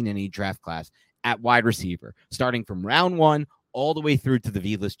ever seen in any draft class at wide receiver, starting from round 1 all the way through to the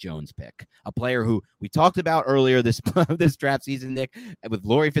Velus Jones pick, a player who we talked about earlier this draft season, Nick, with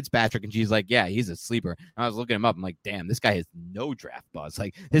Lori Fitzpatrick, and she's like, yeah, he's a sleeper. And I was looking him up. I'm like, damn, this guy has no draft buzz.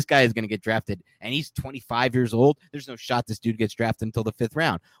 Like, this guy is going to get drafted, and he's 25 years old. There's no shot this dude gets drafted until the 5th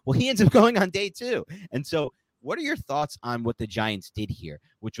round. Well, he ends up going on day 2. And so what are your thoughts on what the Giants did here,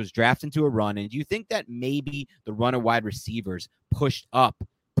 which was draft into a run? And do you think that maybe the run of wide receivers pushed up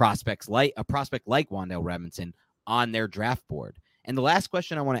prospect like Wan'Dale Robinson on their draft board? And the last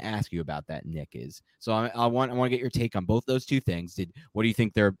question I want to ask you about that, Nick, is, so I want to get your take on both those two things. What do you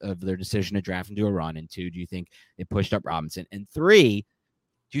think of their decision to draft into a run? And 2, do you think it pushed up Robinson? And 3,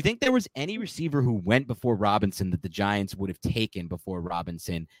 do you think there was any receiver who went before Robinson that the Giants would have taken before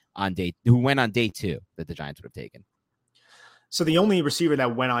Robinson who went on day 2 that the Giants would have taken? So the only receiver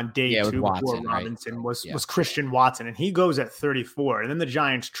that went on day 2 Watson, before Robinson, right? was Christian Watson, and he goes at 34. And then the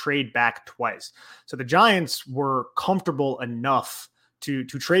Giants trade back twice. So the Giants were comfortable enough to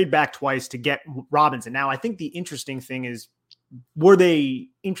trade back twice to get Robinson. Now, I think the interesting thing is, were they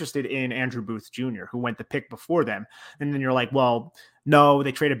interested in Andrew Booth Jr., who went the pick before them? And then you're like, well, No,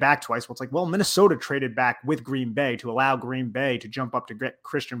 they traded back twice. Well, it's like, well, Minnesota traded back with Green Bay to allow Green Bay to jump up to get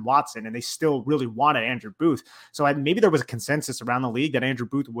Christian Watson, and they still really wanted Andrew Booth. So maybe there was a consensus around the league that Andrew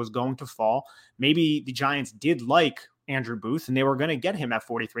Booth was going to fall. Maybe the Giants did like Andrew Booth, and they were going to get him at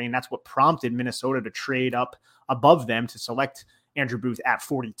 43, and that's what prompted Minnesota to trade up above them to select Andrew Booth at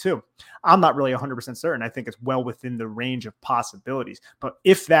 42. I'm not really 100% certain. I think it's well within the range of possibilities. But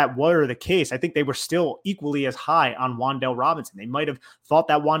if that were the case, I think they were still equally as high on Wan'Dale Robinson. They might have thought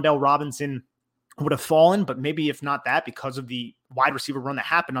that Wan'Dale Robinson would have fallen, but maybe if not that, because of the wide receiver run that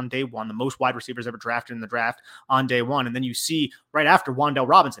happened on day one, the most wide receivers ever drafted in the draft on day one. And then you see right after Wan'Dale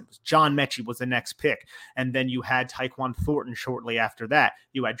Robinson was John Mechie was the next pick. And then you had Tyquan Thornton shortly after that.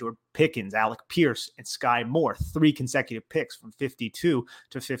 You had George Pickens, Alec Pierce, and Sky Moore, 3 consecutive picks from 52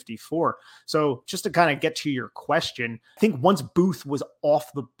 to 54. So just to kind of get to your question, I think once Booth was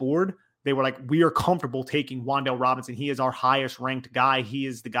off the board, they were like, we are comfortable taking Wan'Dale Robinson. He is our highest ranked guy. He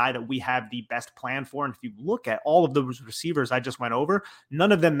is the guy that we have the best plan for. And if you look at all of those receivers I just went over,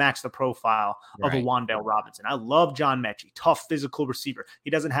 none of them match the profile of a Wan'Dale Robinson. I love John Mechie, tough physical receiver. He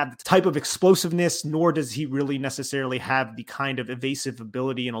doesn't have the type of explosiveness, nor does he really necessarily have the kind of evasive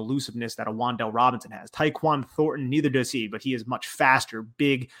ability and elusiveness that a Wan'Dale Robinson has. Tyquan Thornton, neither does he, but he is much faster,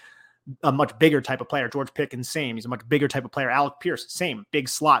 a much bigger type of player. George Pickens, same. He's a much bigger type of player. Alec Pierce, same. Big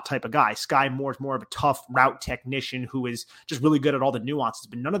slot type of guy. Sky Moore's more of a tough route technician who is just really good at all the nuances.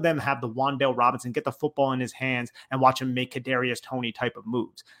 But none of them have the Wan'Dale Robinson get the football in his hands and watch him make Kadarius Toney type of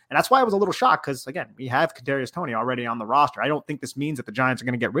moves. And that's why I was a little shocked because, again, we have Kadarius Toney already on the roster. I don't think this means that the Giants are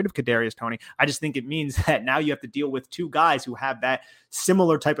going to get rid of Kadarius Toney. I just think it means that now you have to deal with 2 guys who have that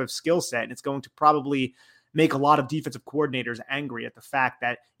similar type of skill set. And it's going to probably make a lot of defensive coordinators angry at the fact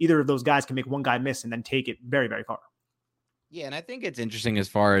that either of those guys can make one guy miss and then take it very, very far. Yeah, and I think it's interesting as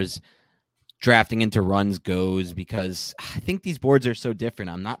far as drafting into runs goes because I think these boards are so different.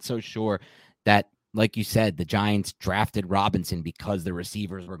 I'm not so sure that, like you said, the Giants drafted Robinson because the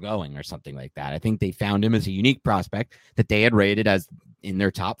receivers were going or something like that. I think they found him as a unique prospect that they had rated as in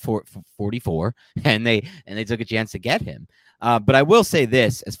their top 44, and they took a chance to get him. But I will say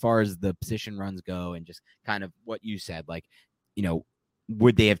this, as far as the position runs go and just kind of what you said, like,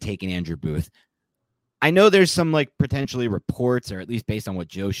 would they have taken Andrew Booth? I know there's some like potentially reports, or at least based on what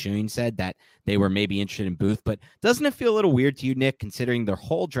Joe Schoen said, that they were maybe interested in Booth, but doesn't it feel a little weird to you, Nick, considering their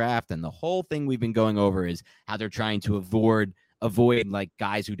whole draft and the whole thing we've been going over is how they're trying to avoid like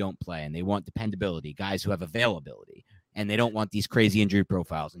guys who don't play, and they want dependability, guys who have availability, and they don't want these crazy injury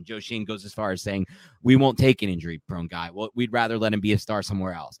profiles. And Joe Schoen goes as far as saying, we won't take an injury-prone guy. Well, we'd rather let him be a star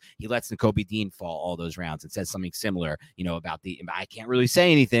somewhere else. He lets Nakobe Dean fall all those rounds and says something similar, about I can't really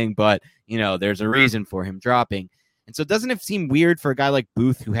say anything, but, there's a reason for him dropping. And so doesn't it seem weird for a guy like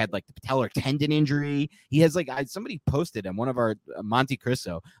Booth who had like the patellar tendon injury? He has somebody posted him, one of our Monte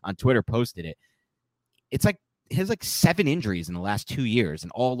Cristo on Twitter posted it. It's like he has like 7 injuries in the last 2 years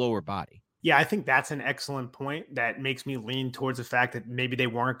and all lower body. Yeah, I think that's an excellent point that makes me lean towards the fact that maybe they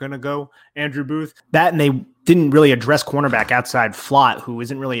weren't going to go Andrew Booth. That, and they didn't really address cornerback outside Flott, who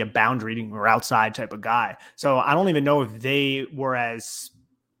isn't really a boundary or outside type of guy. So I don't even know if they were as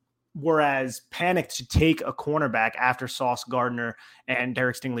panicked to take a cornerback after Sauce Gardner and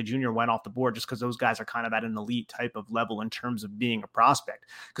Derek Stingley Jr. went off the board, just because those guys are kind of at an elite type of level in terms of being a prospect.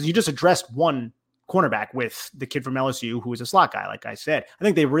 Because you just addressed one cornerback with the kid from LSU who is a slot guy. Like I said, I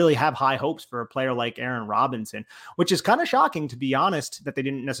think they really have high hopes for a player like Aaron Robinson, which is kind of shocking, to be honest, that they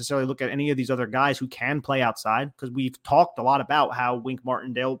didn't necessarily look at any of these other guys who can play outside, because we've talked a lot about how Wink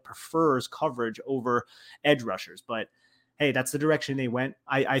Martindale prefers coverage over edge rushers. But hey, that's the direction they went.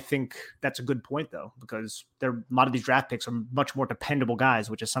 I think that's a good point, though, because a lot of these draft picks are much more dependable guys,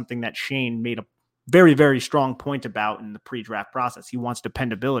 which is something that Shane made a very, very strong point about in the pre-draft process. He wants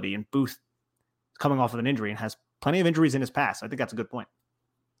dependability, and Booth coming off of an injury and has plenty of injuries in his past. I think that's a good point.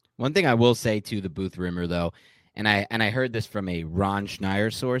 One thing I will say to the Booth rumor, though, and I heard this from a Ron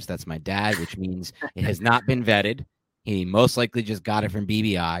Schneier source, that's my dad, which means it has not been vetted. He most likely just got it from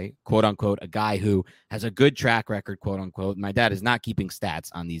BBI, quote unquote, a guy who has a good track record, quote unquote. My dad is not keeping stats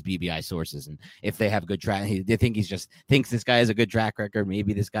on these BBI sources. And if they have good track, they think thinks this guy has a good track record.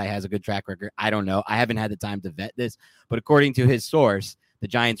 Maybe this guy has a good track record. I don't know. I haven't had the time to vet this, but according to his source, the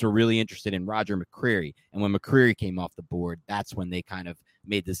Giants were really interested in Roger McCreary. And when McCreary came off the board, that's when they kind of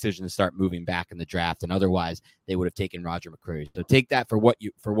made the decision to start moving back in the draft. And otherwise, they would have taken Roger McCreary. So take that for what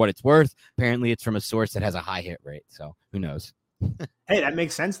it's worth. Apparently, it's from a source that has a high hit rate. So who knows? Hey, that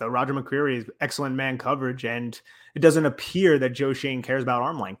makes sense, though. Roger McCreary is excellent man coverage, and it doesn't appear that Joe Schoen cares about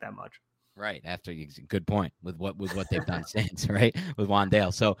arm length that much. Right. Good point with what they've done since, right? With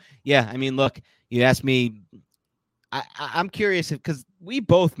Wan'Dale. So, yeah, I mean, look, you asked me, I'm curious because we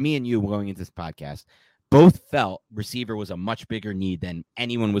both, me and you, going into this podcast, both felt receiver was a much bigger need than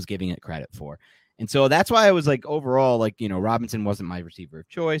anyone was giving it credit for. And so that's why I was like, overall, like, Robinson wasn't my receiver of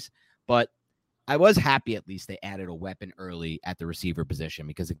choice, but I was happy at least they added a weapon early at the receiver position,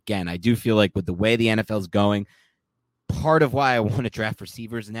 because again, I do feel like with the way the NFL is going, part of why I want to draft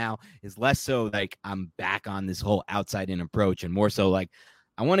receivers now is less so like I'm back on this whole outside in approach, and more so like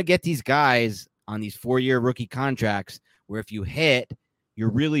I want to get these guys on these 4-year rookie contracts where if you hit, you're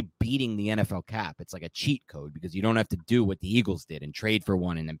really beating the NFL cap. It's like a cheat code because you don't have to do what the Eagles did and trade for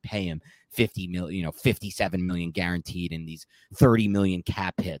one and then pay him 50 million, 57 million guaranteed and these 30 million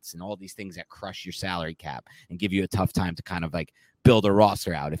cap hits and all these things that crush your salary cap and give you a tough time to kind of like build a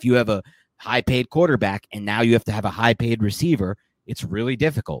roster out. If you have a high paid quarterback and now you have to have a high paid receiver, it's really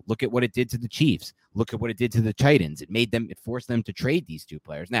difficult. Look at what it did to the Chiefs. Look at what it did to the Titans. It forced them to trade these two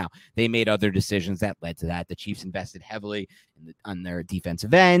players. Now, they made other decisions that led to that. The Chiefs invested heavily on their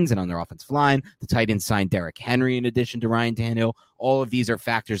defensive ends and on their offensive line. The Titans signed Derrick Henry in addition to Ryan Tannehill. All of these are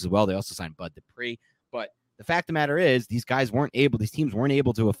factors as well. They also signed Bud Dupree. But the fact of the matter is, these teams weren't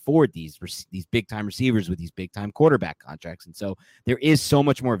able to afford these big time receivers with these big time quarterback contracts. And so there is so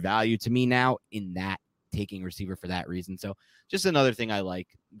much more value to me now in that taking receiver for that reason. So just another thing I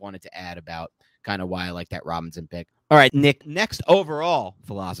wanted to add about kind of why I like that Robinson pick. All right, Nick, next overall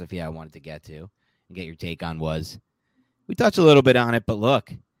philosophy I wanted to get to and get your take on was, we touched a little bit on it, but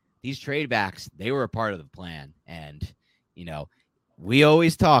look, these trade backs, they were a part of the plan. And, we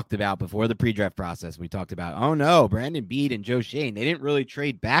always talked about before the pre-draft process, we talked about, oh no, Brandon Beede and Joe Shane, they didn't really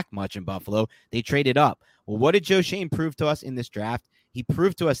trade back much in Buffalo. They traded up. Well, what did Joe Shane prove to us in this draft? He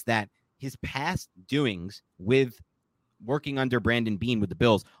proved to us that his past doings with working under Brandon Beane with the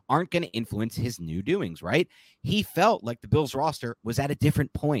Bills aren't going to influence his new doings, right? He felt like the Bills roster was at a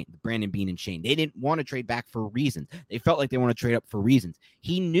different point, Brandon Beane and Shane. They didn't want to trade back for reasons. They felt like they want to trade up for reasons.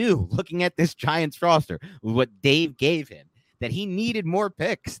 He knew, looking at this Giants roster, what Dave gave him, that he needed more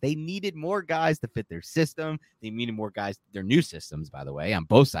picks. They needed more guys to fit their system. They needed more guys, their new systems, by the way, on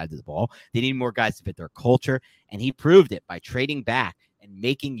both sides of the ball. They needed more guys to fit their culture, and he proved it by trading back and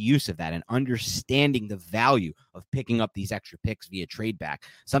making use of that and understanding the value of picking up these extra picks via trade back,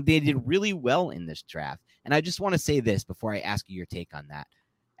 something they did really well in this draft. And I just want to say this before I ask you your take on that.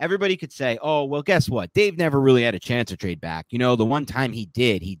 Everybody could say, oh, well, guess what? Dave never really had a chance to trade back. The one time he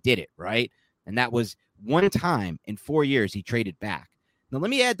did it, right? And that was one time in 4 years he traded back. Now, let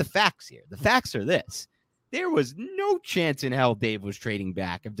me add the facts here. The facts are this. There was no chance in hell Dave was trading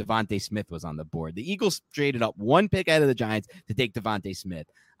back if Devontae Smith was on the board. The Eagles traded up one pick out of the Giants to take Devontae Smith.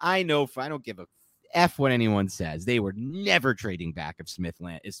 I don't give a F what anyone says. They were never trading back if Smith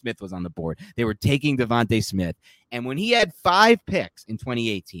was on the board. They were taking Devontae Smith. And when he had 5 picks in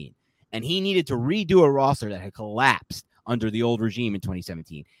 2018 and he needed to redo a roster that had collapsed under the old regime in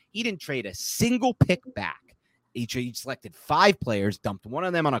 2017, he didn't trade a single pick back. He selected 5 players, dumped one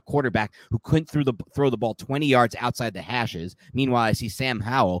of them on a quarterback who couldn't throw the ball 20 yards outside the hashes. Meanwhile, I see Sam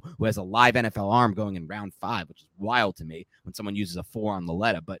Howell, who has a live NFL arm, going in round 5, which is wild to me when someone uses a 4 on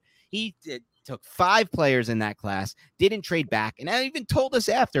Loletta. But he took 5 players in that class, didn't trade back, and I even told us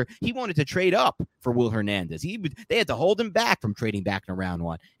after he wanted to trade up for Will Hernandez. They had to hold him back from trading back in round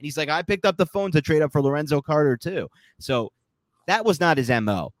 1. And he's like, I picked up the phone to trade up for Lorenzo Carter too. So that was not his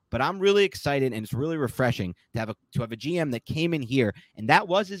MO. But I'm really excited, and it's really refreshing to have a GM that came in here, and that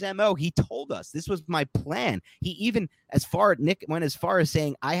was his MO. He told us this was my plan. He even, Nick went as far as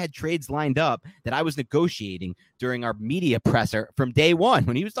saying I had trades lined up that I was negotiating during our media presser from day one.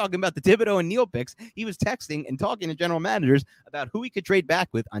 When he was talking about the Thibodeau and Neal picks, he was texting and talking to general managers about who he could trade back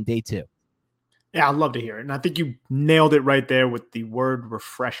with on day 2. Yeah, I'd love to hear it. And I think you nailed it right there with the word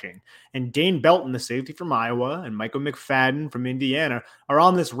refreshing. And Dane Belton, the safety from Iowa, and Michael McFadden from Indiana are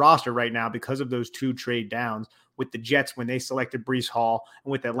on this roster right now because of those 2 trade downs with the Jets when they selected Breece Hall,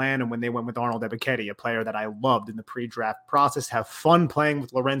 and with Atlanta when they went with Arnold Ebiketie, a player that I loved in the pre-draft process. Have fun playing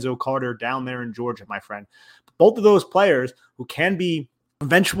with Lorenzo Carter down there in Georgia, my friend. Both of those players who can be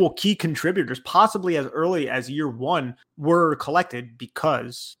eventual key contributors, possibly as early as year 1, were collected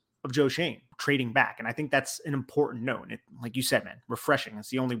because of Joe Shane trading back. And I think that's an important note. And like you said, man, refreshing. It's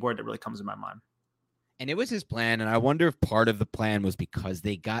the only word that really comes in my mind. And it was his plan. And I wonder if part of the plan was because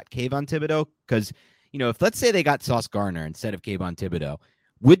they got Kayvon Thibodeau. Because, if let's say they got Sauce Gardner instead of Kayvon Thibodeau,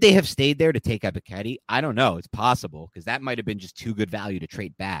 would they have stayed there to take Ebiketie? I don't know. It's possible, because that might have been just too good value to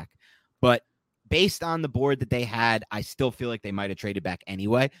trade back. But based on the board that they had, I still feel like they might have traded back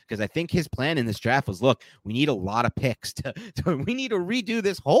anyway, because I think his plan in this draft was, look, we need a lot of picks. We need to redo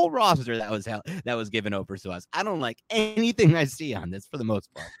this whole roster that was given over to us. I don't like anything I see on this for the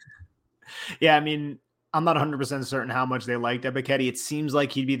most part. Yeah, I mean, I'm not 100% certain how much they liked Ebiketie. It seems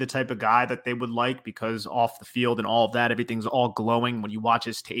like he'd be the type of guy that they would like because off the field and all of that, everything's all glowing. When you watch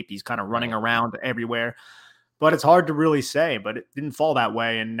his tape, he's kind of running around everywhere. But it's hard to really say, but it didn't fall that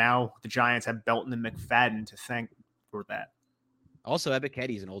way. And now the Giants have Belton and McFadden to thank for that. Also,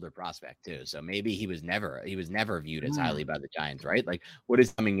 Ebiketie's an older prospect too, so maybe he was never viewed as highly by the Giants, right? Like, what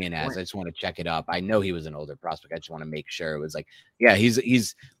is coming in as? I just want to check it up. I know he was an older prospect. I just want to make sure it was like, yeah,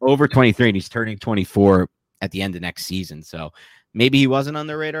 he's over 23 and he's turning 24 at the end of next season. So maybe he wasn't on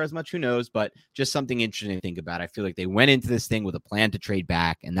their radar as much. Who knows? But just something interesting to think about. I feel like they went into this thing with a plan to trade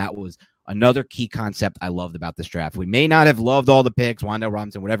back, and that was another key concept I loved about this draft. We may not have loved all the picks, Wan'Dale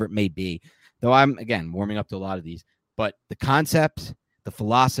Robinson, whatever it may be, though I'm again warming up to a lot of these. But the concepts, the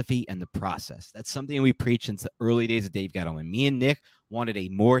philosophy, and the process, that's something we preach since the early days of Dave Gettleman. Me and Nick wanted a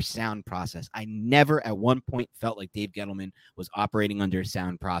more sound process. I never at one point felt like Dave Gettleman was operating under a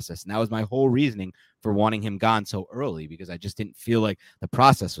sound process. And that was my whole reasoning for wanting him gone so early, because I just didn't feel like the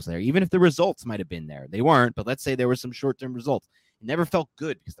process was there. Even if the results might have been there. They weren't, but let's say there were some short-term results. It never felt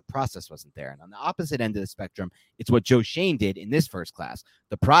good because the process wasn't there. And on the opposite end of the spectrum, it's what Joe Schoen did in this first class.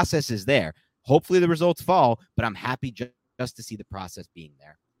 The process is there. Hopefully the results fall, but I'm happy just to see the process being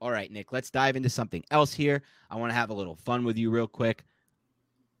there. All right, Nick, let's dive into something else here. I want to have a little fun with you real quick.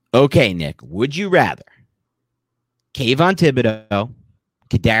 Okay, Nick, would you rather Kayvon Thibodeau,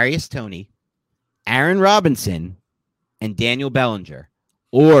 Kadarius Toney, Aaron Robinson, and Daniel Bellinger,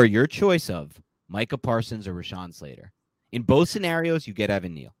 or your choice of Micah Parsons or Rashawn Slater? In both scenarios, you get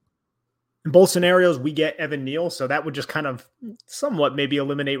Evan Neal. In both scenarios, we get Evan Neal, so that would just kind of somewhat maybe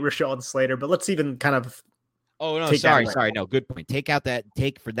eliminate Rashawn Slater, but let's even kind of Oh, no, sorry. No, good point. Take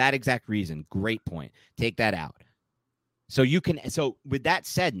for that exact reason. Great point. Take that out. So with that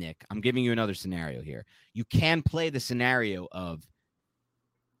said, Nick, I'm giving you another scenario here. You can play the scenario of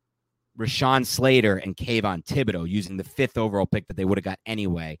Rashawn Slater and Kayvon Thibodeau using the 5th overall pick that they would have got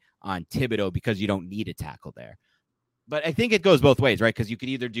anyway on Thibodeau because you don't need a tackle there. But I think it goes both ways, right? Because you could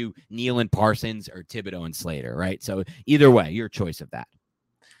either do Neal and Parsons or Thibodeau and Slater, right? So either way, your choice of that.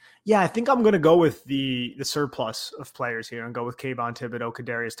 Yeah, I think I'm going to go with the surplus of players here and go with Kayvon Thibodeau,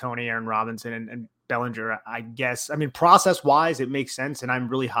 Kadarius Toney, Aaron Robinson, and Bellinger, I guess. I mean, process-wise, it makes sense, and I'm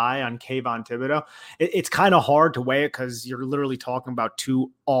really high on Kayvon Thibodeau. It's kind of hard to weigh it because you're literally talking about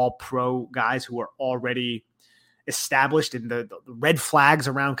 2 all-pro guys who are already established, and the red flags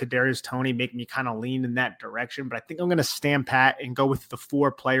around Kadarius Toney make me kind of lean in that direction. But I think I'm going to stand pat and go with the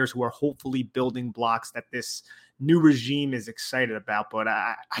 4 players who are hopefully building blocks that this new regime is excited about. But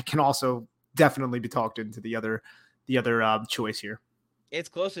I can also definitely be talked into the other choice here. It's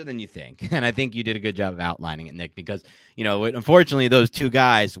closer than you think. And I think you did a good job of outlining it, Nick, because, unfortunately, those 2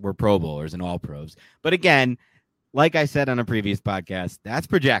 guys were Pro Bowlers and all pros. But again, like I said on a previous podcast, that's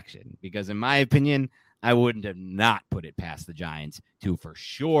projection, because in my opinion, I wouldn't have not put it past the Giants to for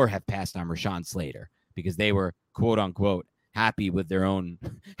sure have passed on Rashawn Slater, because they were, quote unquote, happy with their own,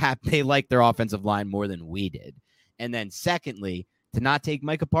 they liked their offensive line more than we did. And then secondly, to not take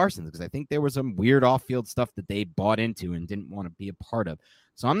Micah Parsons, because I think there was some weird off-field stuff that they bought into and didn't want to be a part of.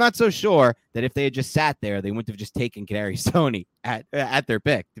 So I'm not so sure that if they had just sat there, they wouldn't have just taken Kadarius Toney at their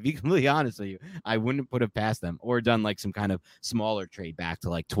pick. To be completely honest with you, I wouldn't put it past them, or done like some kind of smaller trade back to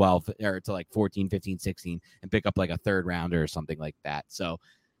like 12 or to like 14, 15, 16 and pick up like a 3rd rounder or something like that. So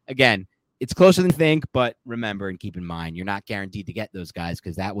again, it's closer than you think, but remember and keep in mind, you're not guaranteed to get those guys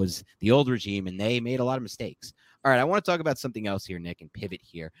because that was the old regime and they made a lot of mistakes. All right, I want to talk about something else here, Nick, and pivot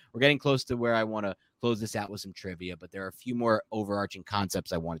here. We're getting close to where I want to close this out with some trivia, but there are a few more overarching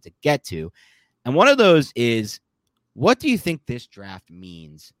concepts I wanted to get to. And one of those is, what do you think this draft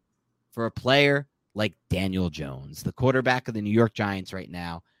means for a player like Daniel Jones, the quarterback of the New York Giants right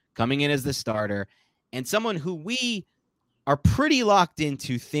now, coming in as the starter, and someone who we are pretty locked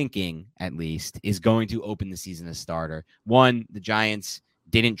into thinking, at least, is going to open the season as starter? One, the Giants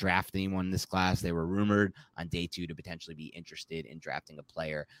didn't draft anyone in this class. They were rumored on day 2 to potentially be interested in drafting a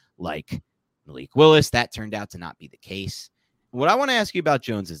player like Malik Willis. That turned out to not be the case. What I want to ask you about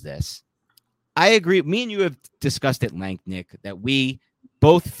Jones is this. I agree. Me and you have discussed at length, Nick, that we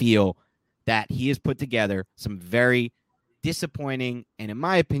both feel that he has put together some very disappointing, and in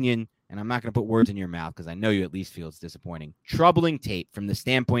my opinion, and I'm not going to put words in your mouth because I know you at least feel it's disappointing, troubling tape from the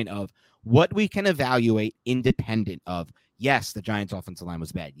standpoint of what we can evaluate independent of, yes, the Giants' offensive line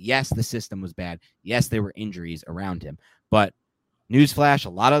was bad. Yes, the system was bad. Yes, there were injuries around him. But newsflash, a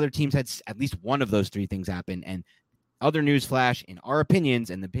lot of other teams had at least one of those 3 things happen. And other newsflash, in our opinions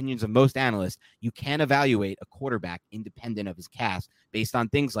and the opinions of most analysts, you can evaluate a quarterback independent of his cast based on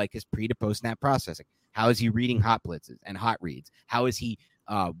things like his pre to post snap processing. How is he reading hot blitzes and hot reads? How is he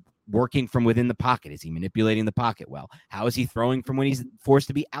working from within the pocket? Is he manipulating the pocket well? How is he throwing from when he's forced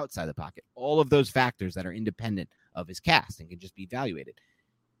to be outside the pocket? All of those factors that are independent of his cast and can just be evaluated.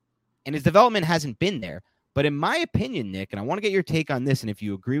 And his development hasn't been there. But in my opinion, Nick, and I want to get your take on this, and if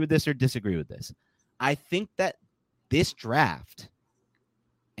you agree with this or disagree with this, I think that this draft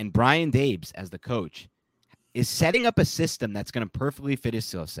and Brian Dabes as the coach is setting up a system that's going to perfectly fit his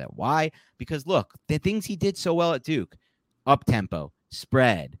skill set. Why? Because look, the things he did so well at Duke, up-tempo,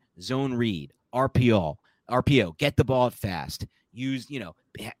 spread, zone read, RPO, get the ball fast, use,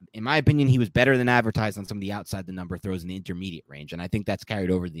 in my opinion, he was better than advertised on some of the outside the number throws in the intermediate range. And I think that's carried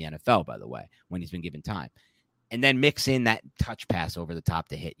over to the NFL, by the way, when he's been given time. And then mix in that touch pass over the top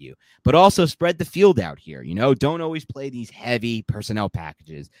to hit you. But also spread the field out here. Don't always play these heavy personnel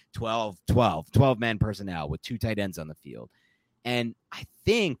packages, 12-man personnel with 2 tight ends on the field. And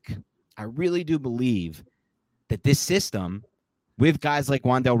I really do believe that this system, with guys like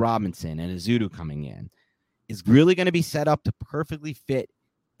Wan'Dale Robinson and Azudu coming in, is really going to be set up to perfectly fit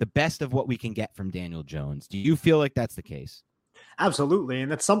the best of what we can get from Daniel Jones. Do you feel like that's the case? Absolutely.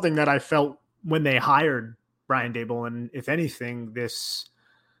 And that's something that I felt when they hired Brian Daboll, and if anything, this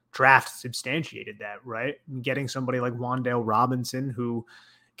draft substantiated that, right? Getting somebody like Wan'Dale Robinson, who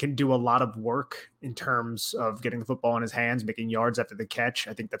can do a lot of work in terms of getting the football in his hands, making yards after the catch.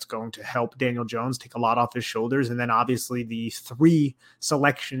 I think that's going to help Daniel Jones take a lot off his shoulders. And then obviously the 3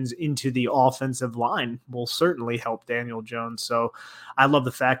 selections into the offensive line will certainly help Daniel Jones. So I love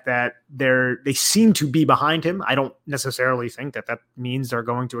the fact that they seem to be behind him. I don't necessarily think that means they're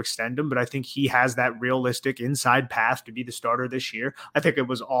going to extend him, but I think he has that realistic inside path to be the starter this year. I think it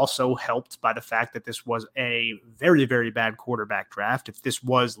was also helped by the fact that this was a very, very bad quarterback draft. If this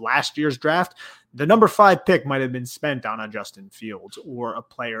was last year's draft, the number 5 pick might have been spent on a Justin Fields or a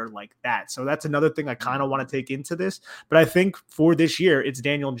player like that. So that's another thing I kind of want to take into this. But I think for this year, it's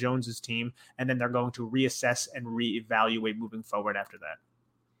Daniel Jones's team, and then they're going to reassess and reevaluate moving forward after that.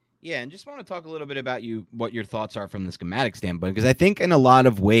 Yeah, and just want to talk a little bit about what your thoughts are from the schematic standpoint, because I think in a lot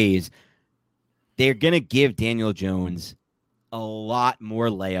of ways, they're going to give Daniel Jones a lot more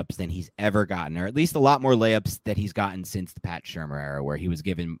layups than he's ever gotten, or at least a lot more layups that he's gotten since the Pat Shurmur era, where he was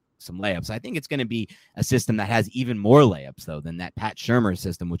given some layups. I think it's going to be a system that has even more layups, though, than that Pat Shurmur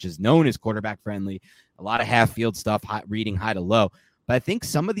system, which is known as quarterback friendly, a lot of half field stuff, reading high to low. But I think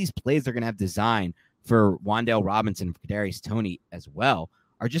some of these plays they're going to have designed for Wan'Dale Robinson and Kadarius Toney as well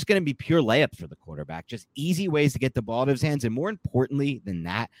are just going to be pure layups for the quarterback, just easy ways to get the ball to his hands. And more importantly than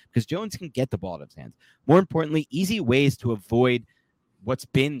that, because Jones can get the ball to his hands, more importantly, easy ways to avoid what's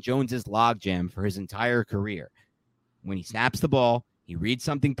been Jones's logjam for his entire career. When he snaps the ball, he reads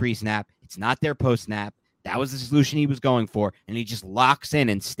something pre-snap. It's not there post-snap. That was the solution he was going for, and he just locks in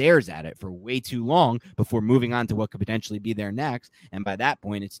and stares at it for way too long before moving on to what could potentially be there next, and by that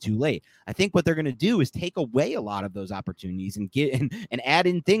point, it's too late. I think what they're going to do is take away a lot of those opportunities and and add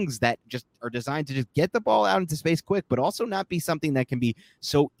in things that just are designed to just get the ball out into space quick, but also not be something that can be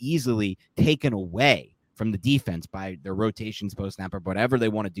so easily taken away from the defense by their rotations post-snap or whatever they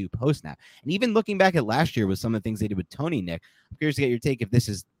want to do post-snap. And even looking back at last year with some of the things they did with Toney, Nick, I'm curious to get your take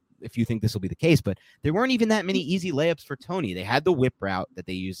if you think this will be the case, but there weren't even that many easy layups for Toney. They had the whip route that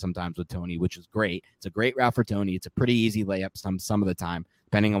they use sometimes with Toney, which was great. It's a great route for Toney. It's a pretty easy layup some of the time,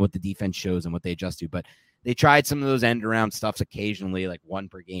 depending on what the defense shows and what they adjust to. But they tried some of those end around stuffs occasionally, like 1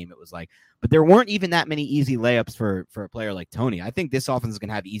 per game. It was like, but there weren't even that many easy layups for a player like Toney. I think this offense is going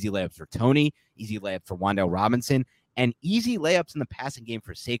to have easy layups for Toney, easy layup for Wan'Dale Robinson, and easy layups in the passing game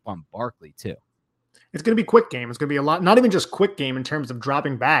for Saquon Barkley too. It's going to be quick game. It's going to be a lot, not even just quick game in terms of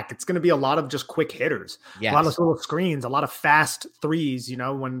dropping back. It's going to be a lot of just quick hitters, yes. A lot of little screens, a lot of fast threes,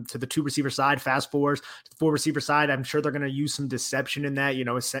 when to the 2 receiver side, fast fours, to the 4 receiver side. I'm sure they're going to use some deception in that.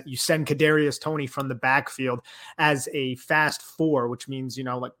 You send Kadarius Toney from the backfield as a fast 4, which means,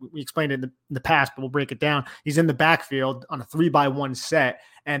 like we explained it in the past, but we'll break it down. He's in the backfield on a 3-by-1 set.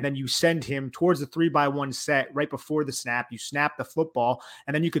 And then you send him towards the 3-by-1 set right before the snap. You snap the football,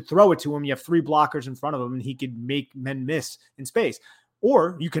 and then you could throw it to him. You have 3 blockers in front of him, and he could make men miss in space.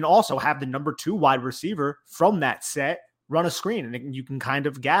 Or you can also have the number 2 wide receiver from that set run a screen, and you can kind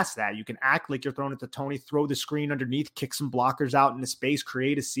of gas that. You can act like you're throwing it to Toney, throw the screen underneath, kick some blockers out into space,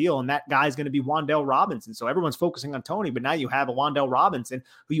 create a seal, and that guy's going to be Wan'Dale Robinson. So everyone's focusing on Toney, but now you have a Wan'Dale Robinson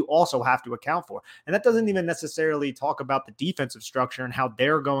who you also have to account for. And that doesn't even necessarily talk about the defensive structure and how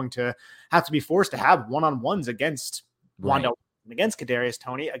they're going to have to be forced to have one-on-ones against Wan'Dale and against Kadarius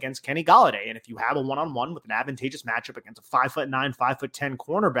Toney, against Kenny Golladay. And if you have a one-on-one with an advantageous matchup against a 5'9", 5'10"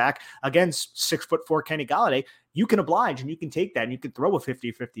 cornerback against 6'4" Kenny Golladay, you can oblige and you can take that and you can throw a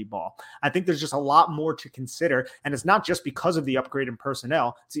 50-50 ball. I think there's just a lot more to consider. And it's not just because of the upgrade in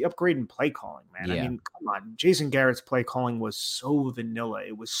personnel, it's the upgrade in play calling, man. Yeah. I mean, come on. Jason Garrett's play calling was so vanilla.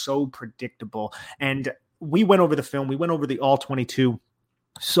 It was so predictable. And we went over the film. We went over the all 22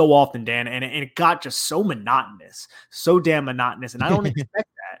 so often, Dan, and it got just so monotonous, so damn monotonous. And I don't expect that.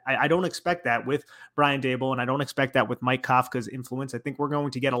 I don't expect that with Brian Daboll, and I don't expect that with Mike Kafka's influence. I think we're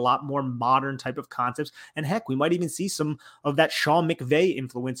going to get a lot more modern type of concepts. And heck, we might even see some of that Sean McVay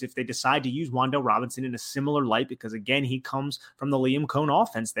influence if they decide to use Wan'Dale Robinson in a similar light, because again, he comes from the Liam Cohn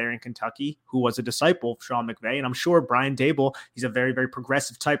offense there in Kentucky, who was a disciple of Sean McVay. And I'm sure Brian Daboll, he's a very, very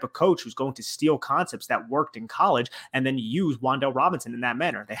progressive type of coach who's going to steal concepts that worked in college and then use Wan'Dale Robinson in that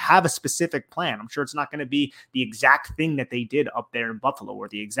manner. They have a specific plan. I'm sure it's not going to be the exact thing that they did up there in Buffalo or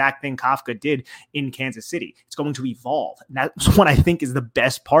the exact thing Kafka did in Kansas City. It's going to evolve. And that's what I think is the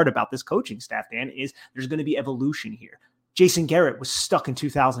best part about this coaching staff, Dan, is there's going to be evolution here. Jason Garrett was stuck in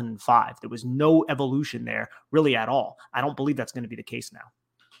 2005. There was no evolution there really at all. I don't believe that's going to be the case now.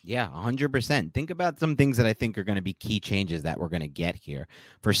 Yeah, 100%. Think about some things that I think are going to be key changes that we're going to get here.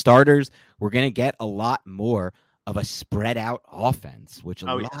 For starters, we're going to get a lot more of a spread out offense, which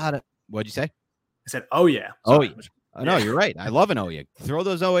what'd you say? I said, oh yeah. Sorry. Oh yeah. Oh, no, you're right. I love an oh yeah. Throw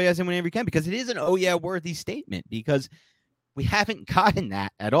those oh yeahs in whenever you can, because it is an oh yeah worthy statement, because we haven't gotten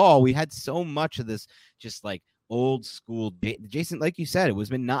that at all. We had so much of this just like old school Jason, like you said, it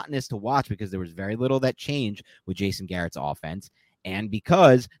was monotonous to watch because there was very little that changed with Jason Garrett's offense. And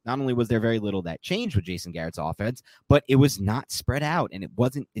because not only was there very little that changed with Jason Garrett's offense, but it was not spread out, and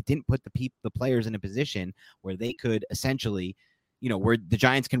it didn't put the players in a position where they could essentially, where the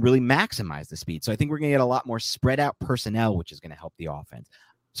Giants can really maximize the speed. So I think we're going to get a lot more spread out personnel, which is going to help the offense.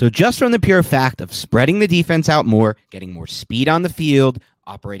 So just from the pure fact of spreading the defense out more, getting more speed on the field,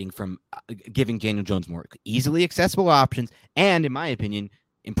 operating from giving Daniel Jones more easily accessible options, and in my opinion,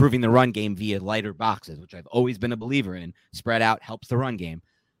 improving the run game via lighter boxes, which I've always been a believer in. Spread out helps the run game.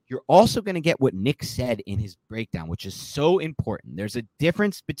 You're also going to get what Nick said in his breakdown, which is so important. There's a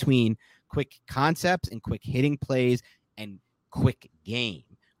difference between quick concepts and quick hitting plays and quick game.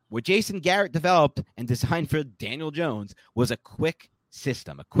 What Jason Garrett developed and designed for Daniel Jones was a quick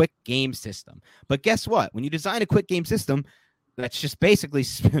system, a quick game system. But guess what? When you design a quick game system, that's just basically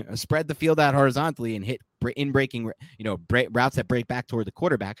spread the field out horizontally and hit in-breaking, routes that break back toward the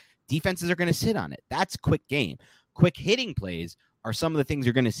quarterback. Defenses are going to sit on it. That's quick game. Quick hitting plays are some of the things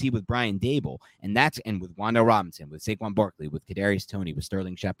you're going to see with Brian Daboll, and with Wan'Dale Robinson, with Saquon Barkley, with Kadarius Toney, with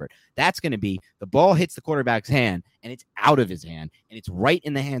Sterling Shepard. That's going to be the ball hits the quarterback's hand, and it's out of his hand, and it's right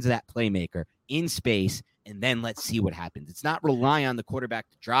in the hands of that playmaker in space, and then let's see what happens. It's not relying on the quarterback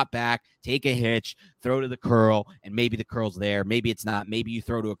to drop back, take a hitch, throw to the curl, and maybe the curl's there. Maybe it's not. Maybe you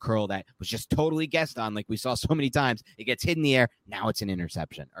throw to a curl that was just totally guessed on, like we saw so many times. It gets hit in the air. Now it's an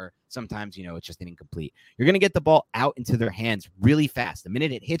interception. Or sometimes, it's just an incomplete. You're going to get the ball out into their hands really fast. The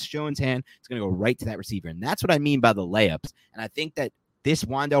minute it hits Jones' hand, it's going to go right to that receiver. And that's what I mean by the layups. And I think that this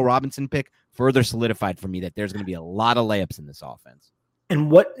Wan'Dale Robinson pick further solidified for me that there's going to be a lot of layups in this offense. And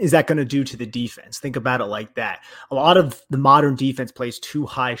what is that going to do to the defense? Think about it like that. A lot of the modern defense plays two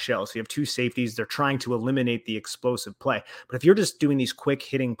high shells. So you have two safeties. They're trying to eliminate the explosive play. But if you're just doing these quick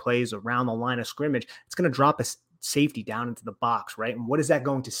hitting plays around the line of scrimmage, it's going to drop a safety down into the box, right? And what is that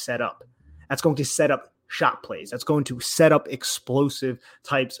going to set up? That's going to set up shot plays. That's going to set up explosive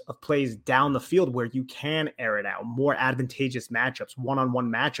types of plays down the field where you can air it out, more advantageous matchups, one-on-one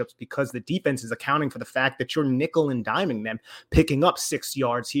matchups, because the defense is accounting for the fact that you're nickel and diming them, picking up 6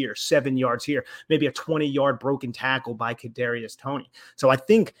 yards here, 7 yards here, maybe a 20-yard broken tackle by Kadarius Toney. So I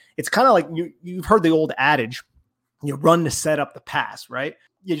think it's kind of like you've heard the old adage, you run to set up the pass, right?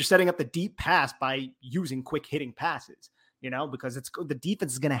 You're setting up the deep pass by using quick hitting passes, because the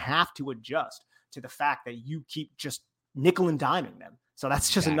defense is going to have to adjust to the fact that you keep just nickel and diming them. So that's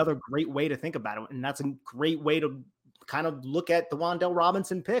just another great way to think about it. And that's a great way to kind of look at the Wan'Dale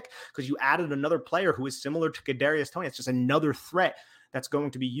Robinson pick, because you added another player who is similar to Kadarius Toney. It's just another threat that's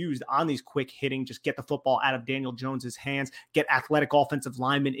going to be used on these quick hitting, just get the football out of Daniel Jones's hands, get athletic offensive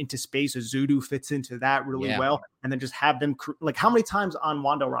linemen into space. Azudu fits into that really well. And then just have them how many times on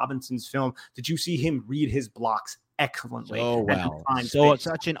Wan'Dale Robinson's film did you see him read his blocks excellently? So well. So it's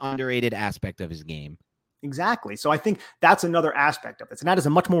such an underrated aspect of his game. Exactly. So I think that's another aspect of this. And that is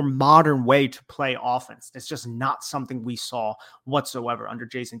a much more modern way to play offense. It's just not something we saw whatsoever under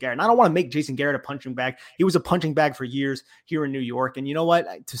Jason Garrett. And I don't want to make Jason Garrett a punching bag. He was a punching bag for years here in New York. And you know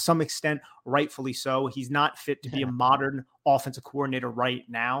what? To some extent, rightfully so. He's not fit to be a modern offensive coordinator right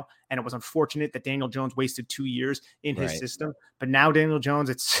now. And it was unfortunate that Daniel Jones wasted 2 years in his system. But now Daniel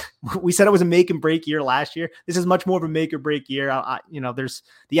Jones, we said it was a make and break year last year. This is much more of a make or break year. There's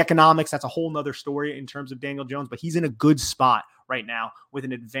the economics. That's a whole nother story in terms of Daniel Jones, but he's in a good spot right now with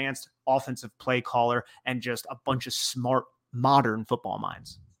an advanced offensive play caller and just a bunch of smart, modern football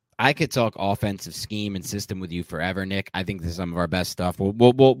minds. I could talk offensive scheme and system with you forever, Nick. I think this is some of our best stuff.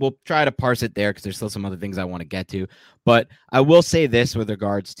 We'll try to parse it there because there's still some other things I want to get to. But I will say this with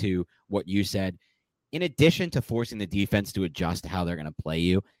regards to what you said. In addition to forcing the defense to adjust how they're going to play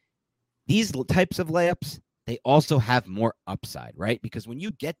you, these types of layups, they also have more upside, right? Because when you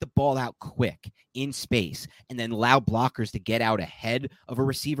get the ball out quick in space and then allow blockers to get out ahead of a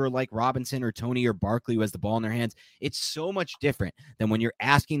receiver like Robinson or Tony or Barkley who has the ball in their hands, it's so much different than when you're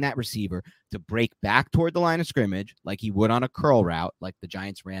asking that receiver to break back toward the line of scrimmage like he would on a curl route like the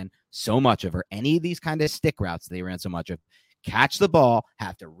Giants ran so much of, or any of these kind of stick routes they ran so much of. Catch the ball,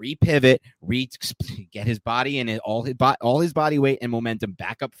 have to repivot, get his body in it, all his body weight and momentum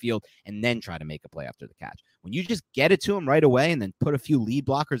back upfield, and then try to make a play after the catch. When you just get it to him right away and then put a few lead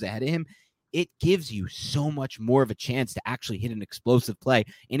blockers ahead of him, it gives you so much more of a chance to actually hit an explosive play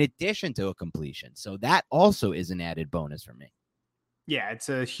in addition to a completion. So that also is an added bonus for me. Yeah, it's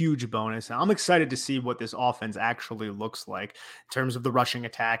a huge bonus. I'm excited to see what this offense actually looks like in terms of the rushing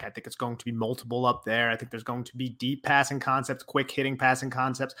attack. I think it's going to be multiple up there. I think there's going to be deep passing concepts, quick hitting passing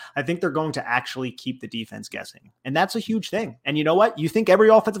concepts. I think they're going to actually keep the defense guessing. And that's a huge thing. And you know what? You think every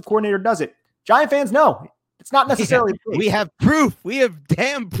offensive coordinator does it. Giant fans know. It's not necessarily. Yeah, we have proof. We have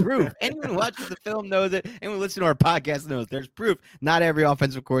damn proof. Anyone watching the film knows it. Anyone listening to our podcast knows there's proof. Not every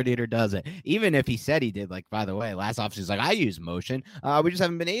offensive coordinator does it. Even if he said he did, like, by the way, last offseason, he's like, I use motion. We just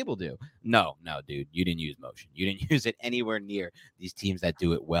haven't been able to. No, dude, you didn't use motion. You didn't use it anywhere near these teams that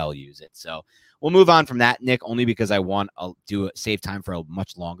do it well use it. So we'll move on from that, Nick, only because I want to save time for a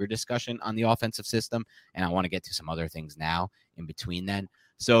much longer discussion on the offensive system. And I want to get to some other things now in between then.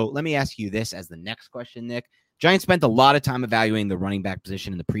 So let me ask you this as the next question, Nick. Giants spent a lot of time evaluating the running back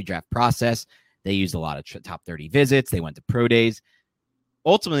position in the pre-draft process. They used a lot of top 30 visits. They went to pro days.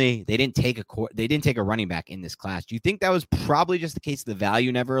 Ultimately, they didn't take a running back in this class. Do you think that was probably just the case of the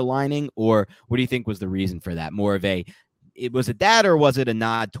value never aligning, or what do you think was the reason for that? More of was it that, or was it a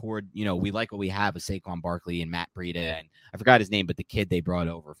nod toward, we like what we have with Saquon Barkley and Matt Breida, and I forgot his name, but the kid they brought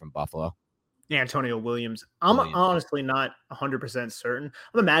over from Buffalo? Antonio Williams. I'm honestly not 100% certain.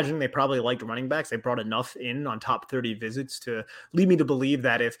 I'm imagining they probably liked running backs. They brought enough in on top 30 visits to lead me to believe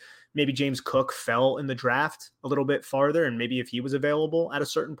that if maybe James Cook fell in the draft a little bit farther, and maybe if he was available at a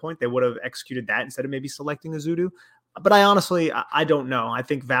certain point, they would have executed that instead of maybe selecting Azudu. But I don't know. I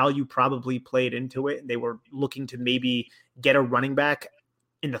think value probably played into it. They were looking to maybe get a running back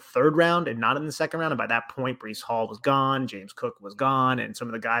in the third round and not in the second round. And by that point, Breece Hall was gone. James Cook was gone. And some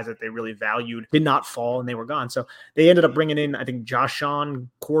of the guys that they really valued did not fall, and they were gone. So they ended up bringing in, I think, Joshawn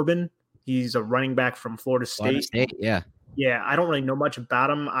Corbin. He's a running back from Florida State. Yeah. Yeah, I don't really know much about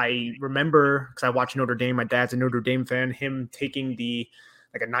him. I remember, because I watch Notre Dame, my dad's a Notre Dame fan, him taking a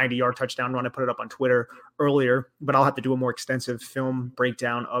 90-yard touchdown run. I put it up on Twitter earlier, but I'll have to do a more extensive film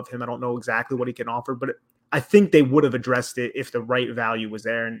breakdown of him. I don't know exactly what he can offer, but I think they would have addressed it if the right value was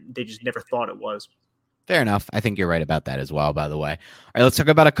there, and they just never thought it was. Fair enough. I think you're right about that as well, by the way. All right, let's talk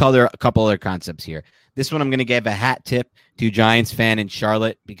about a couple other concepts here. This one I'm going to give a hat tip to Giants fan in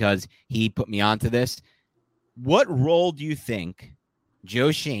Charlotte because he put me onto this. What role do you think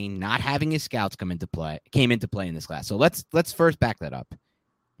Joe Schoen not having his scouts came into play in this class? So let's first back that up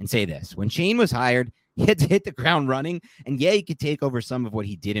and say this. When Schoen was hired, he had to hit the ground running, and yeah, he could take over some of what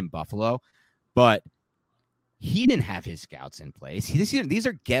he did in Buffalo, but he didn't have his scouts in place. These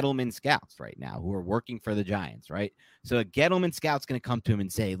are Gettleman scouts right now who are working for the Giants, right? So a Gettleman scout's going to come to him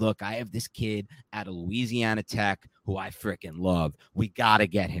and say, look, I have this kid out of Louisiana Tech who I freaking love. We got to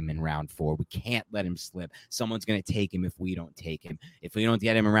get him in round 4. We can't let him slip. Someone's going to take him if we don't take him. If we don't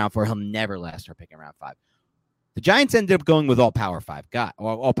get him in round 4, he'll never last our pick in round 5. The Giants ended up going with all Power 5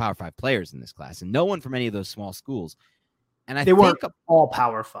 players in this class, and no one from any of those small schools. And they weren't all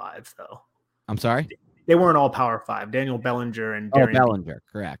Power 5, though. I'm sorry? They weren't all Power 5. Daniel Bellinger and Bellinger,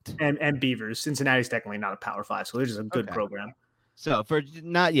 correct. And Beavers. Cincinnati's technically not a Power 5, so they're just a good program. So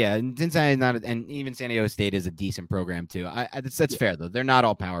Cincinnati not, and even San Diego State is a decent program too. That's fair though. They're not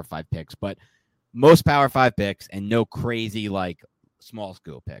all Power 5 picks, but most Power 5 picks and no crazy like small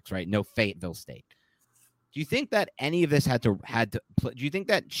school picks, right? No Fayetteville State. Do you think that any of this had to do you think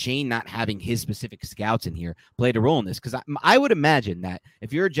that Schoen not having his specific scouts in here played a role in this? Because I would imagine that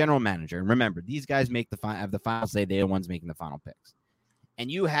if you're a general manager, and remember, these guys have the final say, they're the ones making the final picks.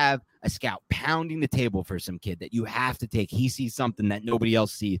 and you have a scout pounding the table for some kid that you have to take. He sees something that nobody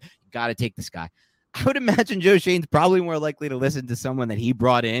else sees. You got to take this guy. I would imagine Joe Schoen's probably more likely to listen to someone that he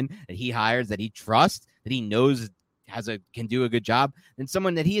brought in, that he hires, that he trusts, that he knows can do a good job, than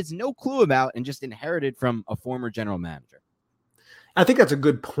someone that he has no clue about and just inherited from a former general manager. I think that's a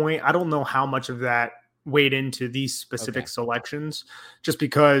good point. I don't know how much of that weighed into these specific selections, just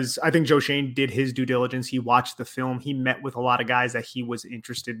because I think Joe Schoen did his due diligence. He watched the film. He met with a lot of guys that he was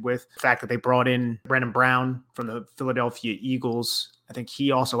interested with. The fact that they brought in Brandon Brown from the Philadelphia Eagles, I think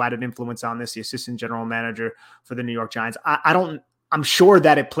he also had an influence on this, the assistant general manager for the New York Giants. I'm sure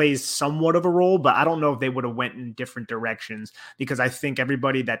that it plays somewhat of a role, but I don't know if they would have went in different directions, because I think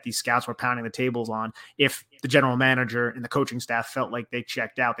everybody that these scouts were pounding the tables on, if the general manager and the coaching staff felt like they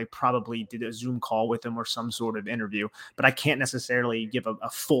checked out, they probably did a Zoom call with them or some sort of interview. But I can't necessarily give a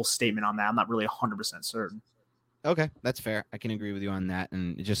full statement on that. I'm not really 100% certain. Okay, that's fair. I can agree with you on that.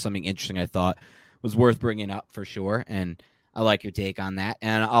 And it's just something interesting I thought was worth bringing up for sure. And I like your take on that.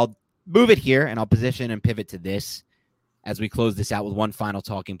 And I'll move it here and I'll position and pivot to this as we close this out with one final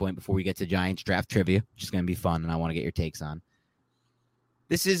talking point before we get to Giants draft trivia, which is going to be fun, and I want to get your takes on.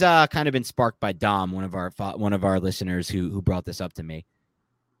 This is kind of been sparked by Dom, one of our listeners who brought this up to me.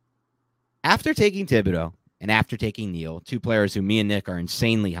 After taking Thibodeau and after taking Neal, two players who me and Nick are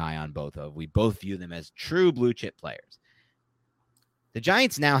insanely high on both of, we both view them as true blue chip players. The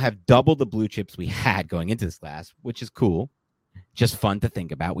Giants now have double the blue chips we had going into this class, which is cool. Just fun to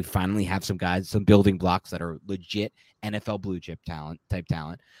think about. We finally have some guys, some building blocks that are legit NFL blue chip talent.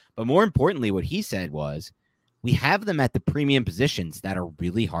 But more importantly, what he said was, we have them at the premium positions that are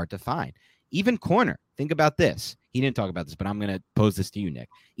really hard to find. Even corner. Think about this. He didn't talk about this, but I'm going to pose this to you, Nick.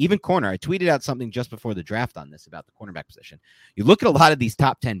 Even corner. I tweeted out something just before the draft on this about the cornerback position. You look at a lot of these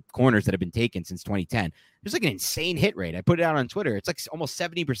top 10 corners that have been taken since 2010. There's like an insane hit rate. I put it out on Twitter. It's like almost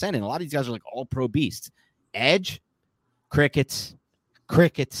 70%. And a lot of these guys are like all pro beasts. Edge. Crickets.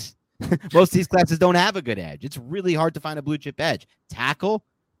 Most of these classes don't have a good edge. It's really hard to find a blue chip edge. Tackle,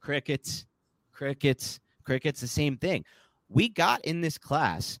 crickets, the same thing. We got in this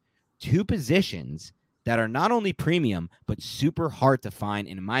class two positions that are not only premium, but super hard to find,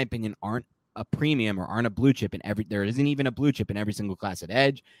 and in my opinion, aren't a premium or aren't a blue chip there isn't even a blue chip in every single class at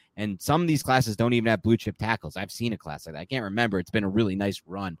edge. And some of these classes don't even have blue chip tackles. I've seen a class like that. I can't remember. It's been a really nice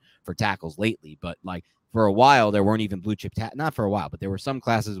run for tackles lately, but like, for a while, there weren't even blue chip not for a while, but there were some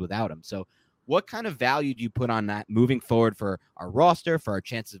classes without them. So what kind of value do you put on that moving forward for our roster, for our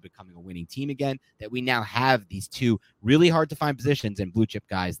chances of becoming a winning team again, that we now have these two really hard to find positions and blue chip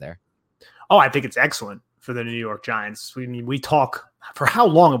guys there? Oh, I think it's excellent for the New York Giants. We talk, for how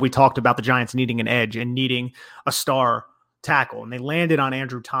long have we talked about the Giants needing an edge and needing a star tackle? And they landed on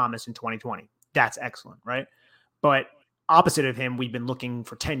Andrew Thomas in 2020. That's excellent, right? But opposite of him, we've been looking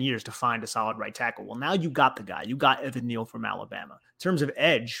for 10 years to find a solid right tackle. Well, now you got the guy. You got Evan Neal from Alabama. In terms of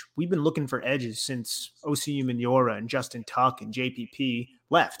edge, we've been looking for edges since Osi Umenyiora and Justin Tuck and JPP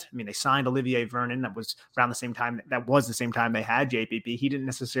left. I mean, they signed Olivier Vernon. That was around the same time. That was the same time they had JPP. He didn't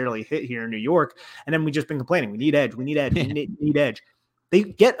necessarily hit here in New York. And then we just been complaining. We need edge. We need edge. We need edge. They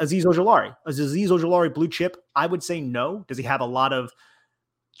get Azeez Ojulari. Is Azeez Ojulari blue chip? I would say no. Does he have a lot of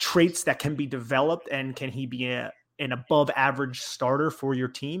traits that can be developed, and can he be an above average starter for your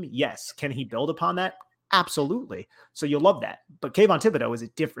team? Yes. Can he build upon that? Absolutely. So you'll love that. But Kayvon Thibodeau is a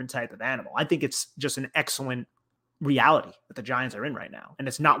different type of animal. I think it's just an excellent reality that the Giants are in right now. And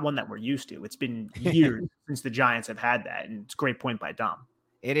it's not one that we're used to. It's been years since the Giants have had that. And it's a great point by Dom.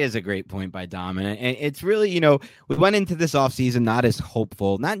 It is a great point by Dom. And it's really, we went into this offseason not as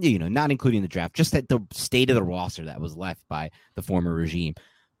hopeful, not including the draft, just at the state of the roster that was left by the former regime.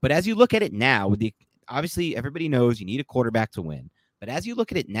 But as you look at it now, obviously everybody knows you need a quarterback to win. But as you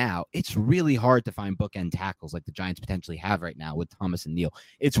look at it now, it's really hard to find bookend tackles like the Giants potentially have right now with Thomas and Neal.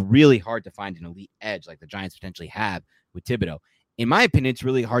 It's really hard to find an elite edge like the Giants potentially have with Thibodeau. In my opinion, it's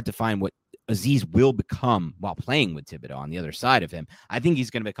really hard to find what Azeez will become while playing with Thibodeau on the other side of him. I think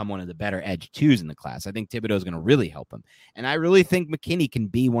he's going to become one of the better edge twos in the class. I think Thibodeau is going to really help him. And I really think McKinney can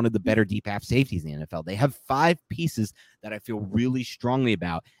be one of the better deep half safeties in the NFL. They have 5 pieces that I feel really strongly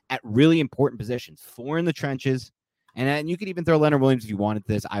about at really important positions. 4 in the trenches. And you could even throw Leonard Williams if you wanted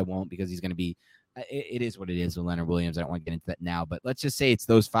this. I won't, because he's going to be, it is what it is with Leonard Williams. I don't want to get into that now, but let's just say it's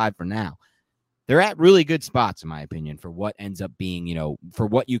those 5 for now. They're at really good spots, in my opinion, for what ends up being, for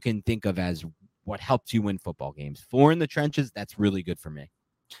what you can think of as what helps you win football games. 4 in the trenches, that's really good for me.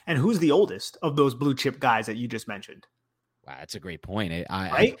 And who's the oldest of those blue chip guys that you just mentioned? Wow, that's a great point.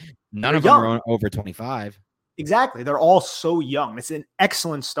 Right? None of them are over 25. Exactly. They're all so young. It's an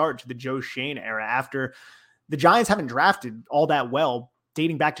excellent start to the Joe Schoen era after the Giants haven't drafted all that well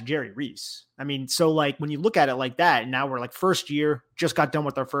dating back to Jerry Reese. I mean, so like when you look at it like that, and now we're like first year, just got done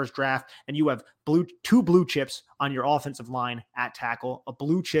with our first draft, and you have two blue chips on your offensive line at tackle, a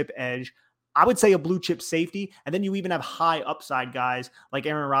blue chip edge, I would say a blue chip safety. And then you even have high upside guys like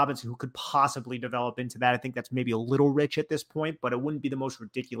Aaron Robinson, who could possibly develop into that. I think that's maybe a little rich at this point, but it wouldn't be the most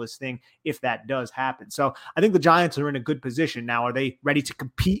ridiculous thing if that does happen. So I think the Giants are in a good position now. Are they ready to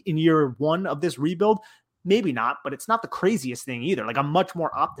compete in year one of this rebuild? Maybe not, but it's not the craziest thing either. Like, I'm much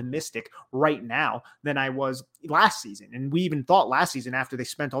more optimistic right now than I was last season. And we even thought last season, after they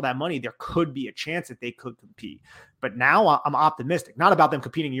spent all that money, there could be a chance that they could compete. But now I'm optimistic, not about them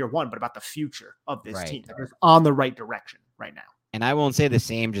competing year one, but about the future of this team. They're on the right direction right now. And I won't say the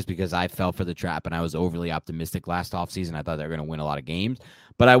same just because I fell for the trap and I was overly optimistic last offseason. I thought they were going to win a lot of games.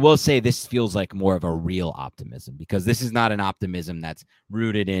 But I will say this feels like more of a real optimism, because this is not an optimism that's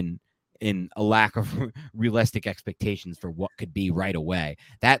rooted in a lack of realistic expectations for what could be right away.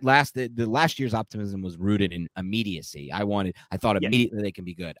 That the last year's optimism was rooted in immediacy. I thought immediately they can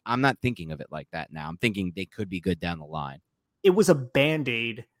be good. I'm not thinking of it like that now. I'm thinking they could be good down the line. It was a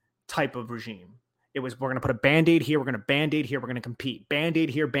Band-Aid type of regime. It was, we're going to put a Band-Aid here, we're going to Band-Aid here, we're going to compete.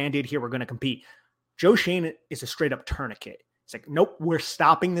 Band-Aid here, we're going to compete. Joe Schoen is a straight up tourniquet. It's like, nope, we're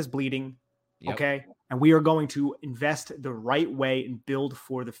stopping this bleeding. Yep. Okay. And we are going to invest the right way and build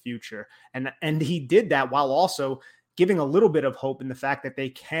for the future. And he did that while also giving a little bit of hope in the fact that they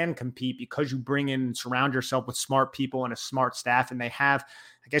can compete, because you bring in and surround yourself with smart people and a smart staff. And they have,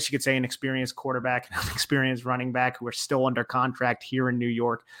 I guess you could say, an experienced quarterback and an experienced running back who are still under contract here in New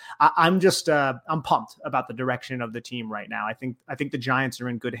York. I'm pumped about the direction of the team right now. I think the Giants are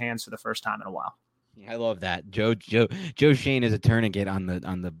in good hands for the first time in a while. I love that. Joe Schoen is a tourniquet on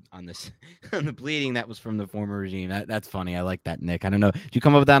the bleeding that was from the former regime. That's funny. I like that, Nick. I don't know. Did you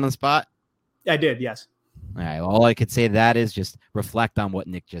come up with that on the spot? I did, yes. All right. Well, all I could say to that is just reflect on what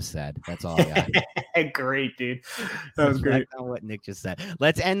Nick just said. That's all I got. Great, dude. That was great. On what Nick just said.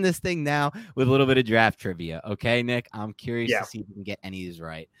 Let's end this thing now with a little bit of draft trivia. Okay, Nick? I'm curious to see if we can get any of these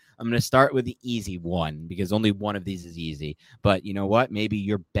right. I'm going to start with the easy one, because only one of these is easy. But you know what? Maybe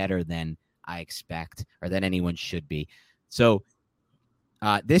you're better than I expect, or that anyone should be. So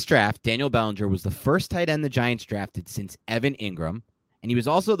this draft, Daniel Bellinger was the first tight end the Giants drafted since Evan Ingram, and he was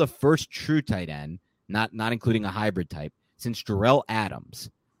also the first true tight end, not including a hybrid type, since Jarrell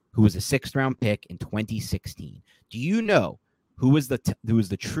Adams, who was a 6th round pick in 2016. Do you know who was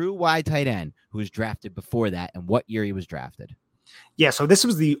the true wide tight end who was drafted before that, and what year he was drafted? Yeah, so this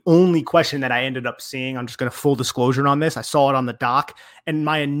was the only question that I ended up seeing. I'm just going to full disclosure on this. I saw it on the doc, and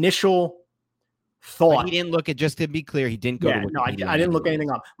my initial thought. But he didn't look at, just to be clear, he didn't go to Wikipedia. I didn't look anything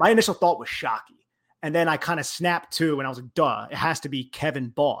up. My initial thought was Shockey. And then I kind of snapped to, and I was like, duh, it has to be Kevin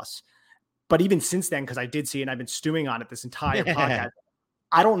Boss. But even since then, because I did see it and I've been stewing on it this entire podcast,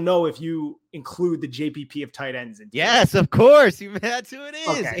 I don't know if you include the JPP of tight ends. Yes, of course. That's who it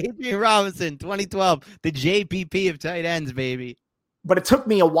is. Okay. Adrian Robinson, 2012, the JPP of tight ends, baby. But it took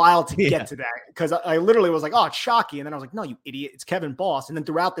me a while to get to that, because I literally was like, oh, it's Shockey. And then I was like, no, you idiot, it's Kevin Boss. And then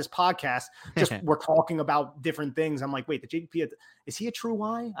throughout this podcast, just we're talking about different things. I'm like, wait, the JPP, is he a true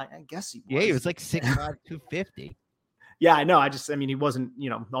Y? I guess he was. Yeah, he was like 6'5", 250. Yeah, I know. I mean, he wasn't,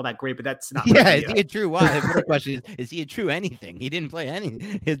 all that great, but that's not. Yeah, is he a true Y? The real question is he a true anything? He didn't play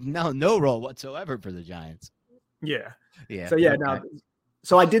anything. He had no role whatsoever for the Giants. Yeah. Yeah. So, no.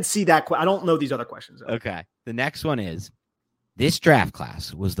 So I did see that. I don't know these other questions, though. Okay. The next one is, this draft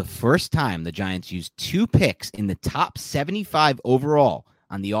class was the first time the Giants used 2 picks in the top 75 overall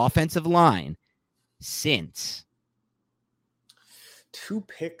on the offensive line since. 2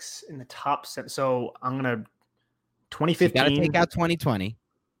 picks in the top 7. So I'm going to 2015. You got to take out 2020.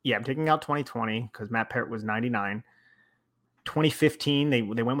 Yeah, I'm taking out 2020 because Matt Parrott was 99. 2015, they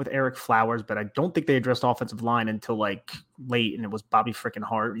went with Eric Flowers, but I don't think they addressed offensive line until like late, and it was Bobby freaking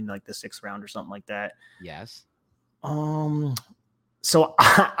Hart in like the 6th round or something like that. Yes. So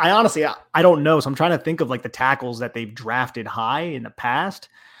I honestly, I don't know. So I'm trying to think of like the tackles that they've drafted high in the past.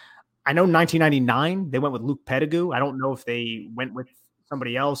 I know 1999, they went with Luke Pettigrew. I don't know if they went with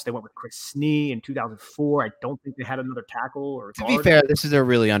somebody else. They went with Chris Snee in 2004. I don't think they had another tackle or guard. To be fair, this is a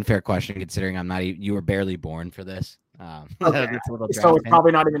really unfair question considering you were barely born for this. Okay. So it's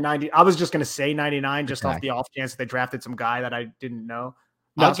probably not even 90. I was just going to say 99 just off the off chance that they drafted some guy that I didn't know.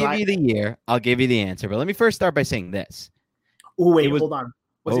 I'll give you the year. I'll give you the answer. But let me first start by saying this. Oh, wait, hold on.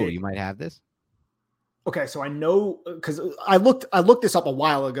 You might have this? Okay, so I know because I looked this up a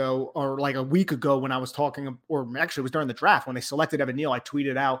while ago, or like a week ago when I was talking, or actually it was during the draft when they selected Evan Neal. I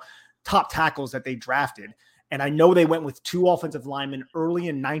tweeted out top tackles that they drafted. And I know they went with 2 offensive linemen early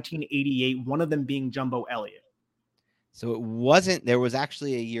in 1988, one of them being Jumbo Elliott. So it wasn't. There was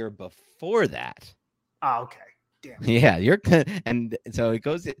actually a year before that. Oh, okay. Damn. Yeah, you're and so it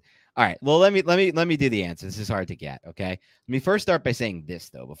goes. All right. Well, let me do the answer. This is hard to get. Okay. Let me first start by saying this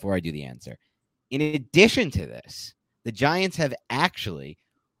though before I do the answer. In addition to this, the Giants have actually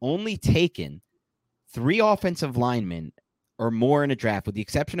only taken 3 offensive linemen or more in a draft, with the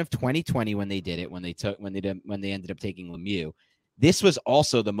exception of 2020 when they did it, when they ended up taking Lemieux. This was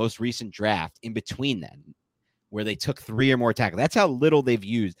also the most recent draft in between then, where they took 3 or more tackles. That's how little they've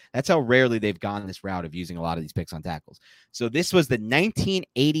used. That's how rarely they've gone this route of using a lot of these picks on tackles. So this was the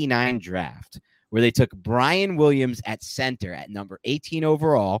 1989 draft where they took Brian Williams at center at number 18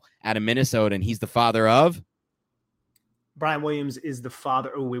 overall out of Minnesota, and he's the father of? Brian Williams is the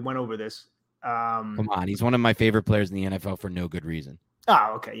father. Oh, we went over this. Come on, he's one of my favorite players in the NFL for no good reason.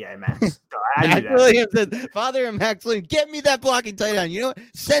 Oh, okay. Yeah, Max. Max Williams, the father of Max Williams. Get me that blocking tight end. You know what?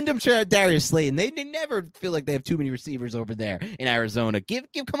 Send him to Darius Slayton. They never feel like they have too many receivers over there in Arizona.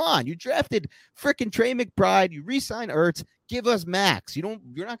 Come on. You drafted freaking Trey McBride. You re-signed Ertz. Give us Max. You're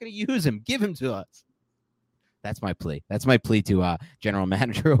not going to use him. Give him to us. That's my plea. That's my plea to general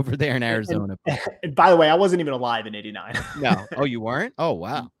manager over there in Arizona. And by the way, I wasn't even alive in '89. No. Oh, you weren't? Oh,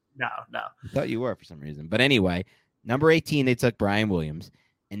 wow. No. I thought you were for some reason. But anyway, number 18, they took Brian Williams.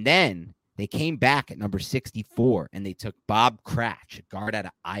 And then they came back at number 64, and they took Bob Cratch, a guard out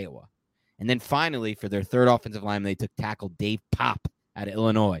of Iowa. And then finally, for their third offensive lineman, they took tackle Dave Pop out of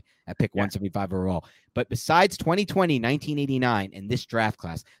Illinois at pick 175 overall. But besides 2020, 1989, and this draft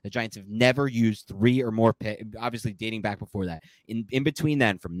class, the Giants have never used 3 or more picks, obviously dating back before that. In between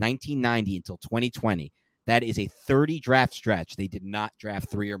then, from 1990 until 2020, that is a 30 draft stretch. They did not draft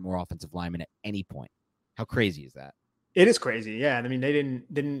 3 or more offensive linemen at any point. How crazy is that? It is crazy. Yeah. I mean, they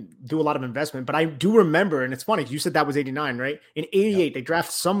didn't do a lot of investment, but I do remember, and it's funny, you said that was 89, right? In 88, they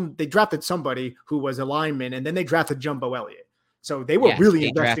drafted somebody who was a lineman, and then they drafted Jumbo Elliott. So they were really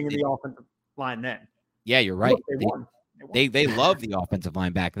investing in the offensive line then. Yeah, you're right. They loved the offensive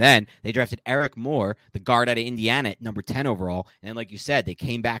line back then. They drafted Eric Moore, the guard out of Indiana, at number 10 overall. And then, like you said, they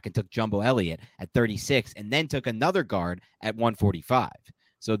came back and took Jumbo Elliott at 36 and then took another guard at 145.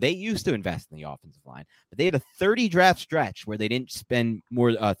 So they used to invest in the offensive line, but they had a 30 draft stretch where they didn't spend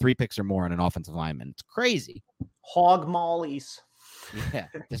more 3 picks or more on an offensive lineman. It's crazy. Hog mollies. Yeah,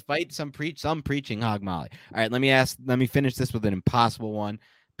 despite some preaching hog molly. All right, let me finish this with an impossible one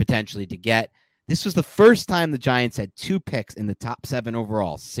potentially to get. This was the first time the Giants had 2 picks in the top 7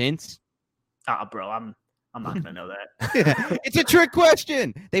 overall since. Bro, I'm not going to know that. It's a trick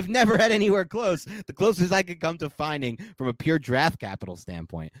question. They've never had anywhere close. The closest I could come to finding from a pure draft capital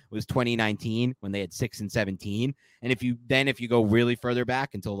standpoint was 2019 when they had 6 and 17. And if you go really further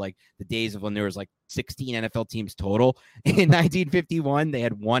back until like the days of when there was like 16 NFL teams total, in 1951, they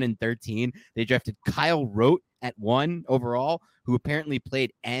had 1 and 13. They drafted Kyle Rote at 1 overall, who apparently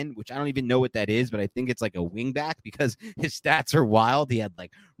played end, which I don't even know what that is, but I think it's like a wingback because his stats are wild. He had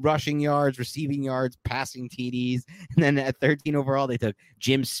like rushing yards, receiving yards, passing TDs. And then at 13 overall, they took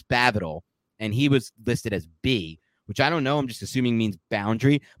Jim Spavital, and he was listed as B, which I don't know. I'm just assuming means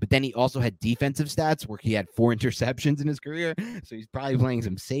boundary. But then he also had defensive stats where he had 4 interceptions in his career. So he's probably playing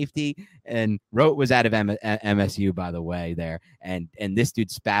some safety. And Rote was out of MSU, by the way, there. And this dude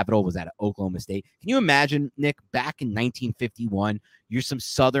Spavital was out of Oklahoma State. Can you imagine, Nick, back in 1951, you're some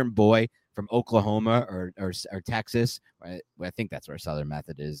Southern boy from Oklahoma or Texas. I think that's where Southern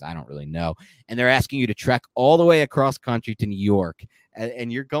Method is. I don't really know. And they're asking you to trek all the way across country to New York.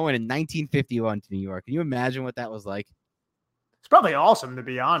 And you're going in 1951 to New York. Can you imagine what that was like? It's probably awesome, to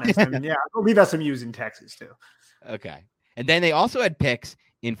be honest. I mean, yeah, I believe SMU's in Texas too. Okay. And then they also had picks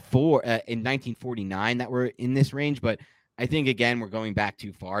in 1949 that were in this range. But I think, again, we're going back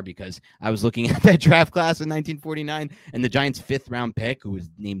too far because I was looking at that draft class in 1949, and the Giants' 5th round pick, who was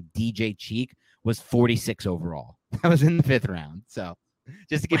named DJ Cheek, was 46 overall. That was in the 5th round. So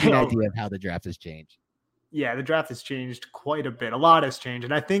just to give you an idea of how the draft has changed. Yeah, the draft has changed quite a bit. A lot has changed.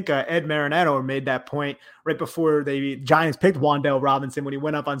 And I think Ed Marinetto made that point right before the Giants picked Wan'Dale Robinson when he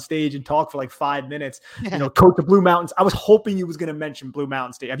went up on stage and talked for like 5 minutes, coach the Blue Mountains. I was hoping he was going to mention Blue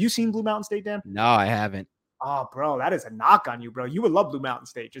Mountain State. Have you seen Blue Mountain State, Dan? No, I haven't. Oh, bro, that is a knock on you, bro. You would love Blue Mountain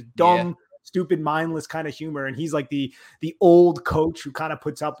State. Just dumb, stupid, mindless kind of humor. And he's like the old coach who kind of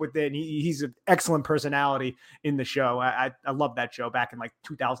puts up with it. And he's an excellent personality in the show. I love that show back in like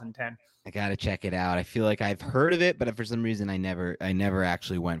 2010. I got to check it out. I feel like I've heard of it, but for some reason I never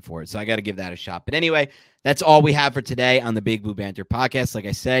actually went for it. So I got to give that a shot. But anyway, that's all we have for today on the Big Blue Banter podcast. Like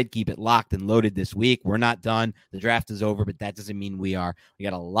I said, keep it locked and loaded this week. We're not done. The draft is over, but that doesn't mean we are. We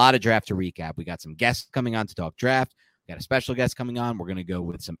got a lot of draft to recap. We got some guests coming on to talk draft. got a special guest coming on. We're going to go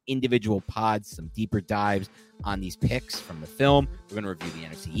with some individual pods, some deeper dives on these picks from the film. We're going to review the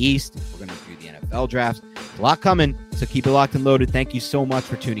NFC East. We're going to review the NFL drafts. There's a lot coming, so keep it locked and loaded. Thank you so much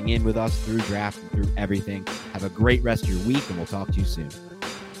for tuning in with us through draft and through everything. Have a great rest of your week, and we'll talk to you soon.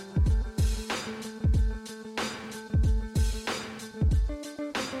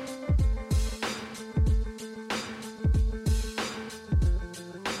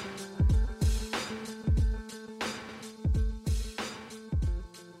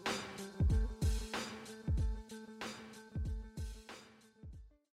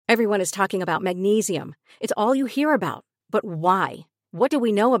 Everyone is talking about magnesium. It's all you hear about. But why? What do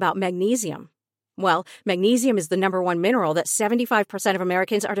we know about magnesium? Well, magnesium is the number one mineral that 75% of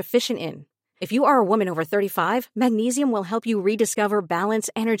Americans are deficient in. If you are a woman over 35, magnesium will help you rediscover balance,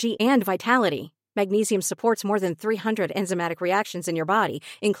 energy, and vitality. Magnesium supports more than 300 enzymatic reactions in your body,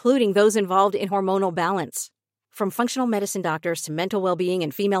 including those involved in hormonal balance. From functional medicine doctors to mental well-being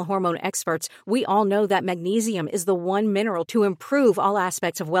and female hormone experts, we all know that magnesium is the one mineral to improve all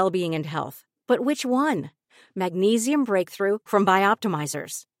aspects of well-being and health. But which one? Magnesium Breakthrough from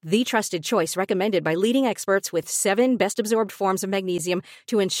Bioptimizers, the trusted choice recommended by leading experts with 7 best-absorbed forms of magnesium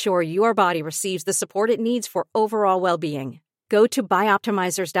to ensure your body receives the support it needs for overall well-being. Go to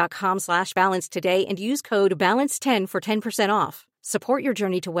bioptimizers.com/balance today and use code BALANCE10 for 10% off. Support your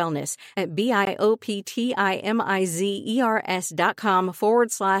journey to wellness at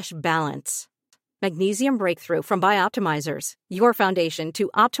bioptimizers.com/balance. Magnesium Breakthrough from Bioptimizers, your foundation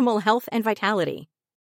to optimal health and vitality.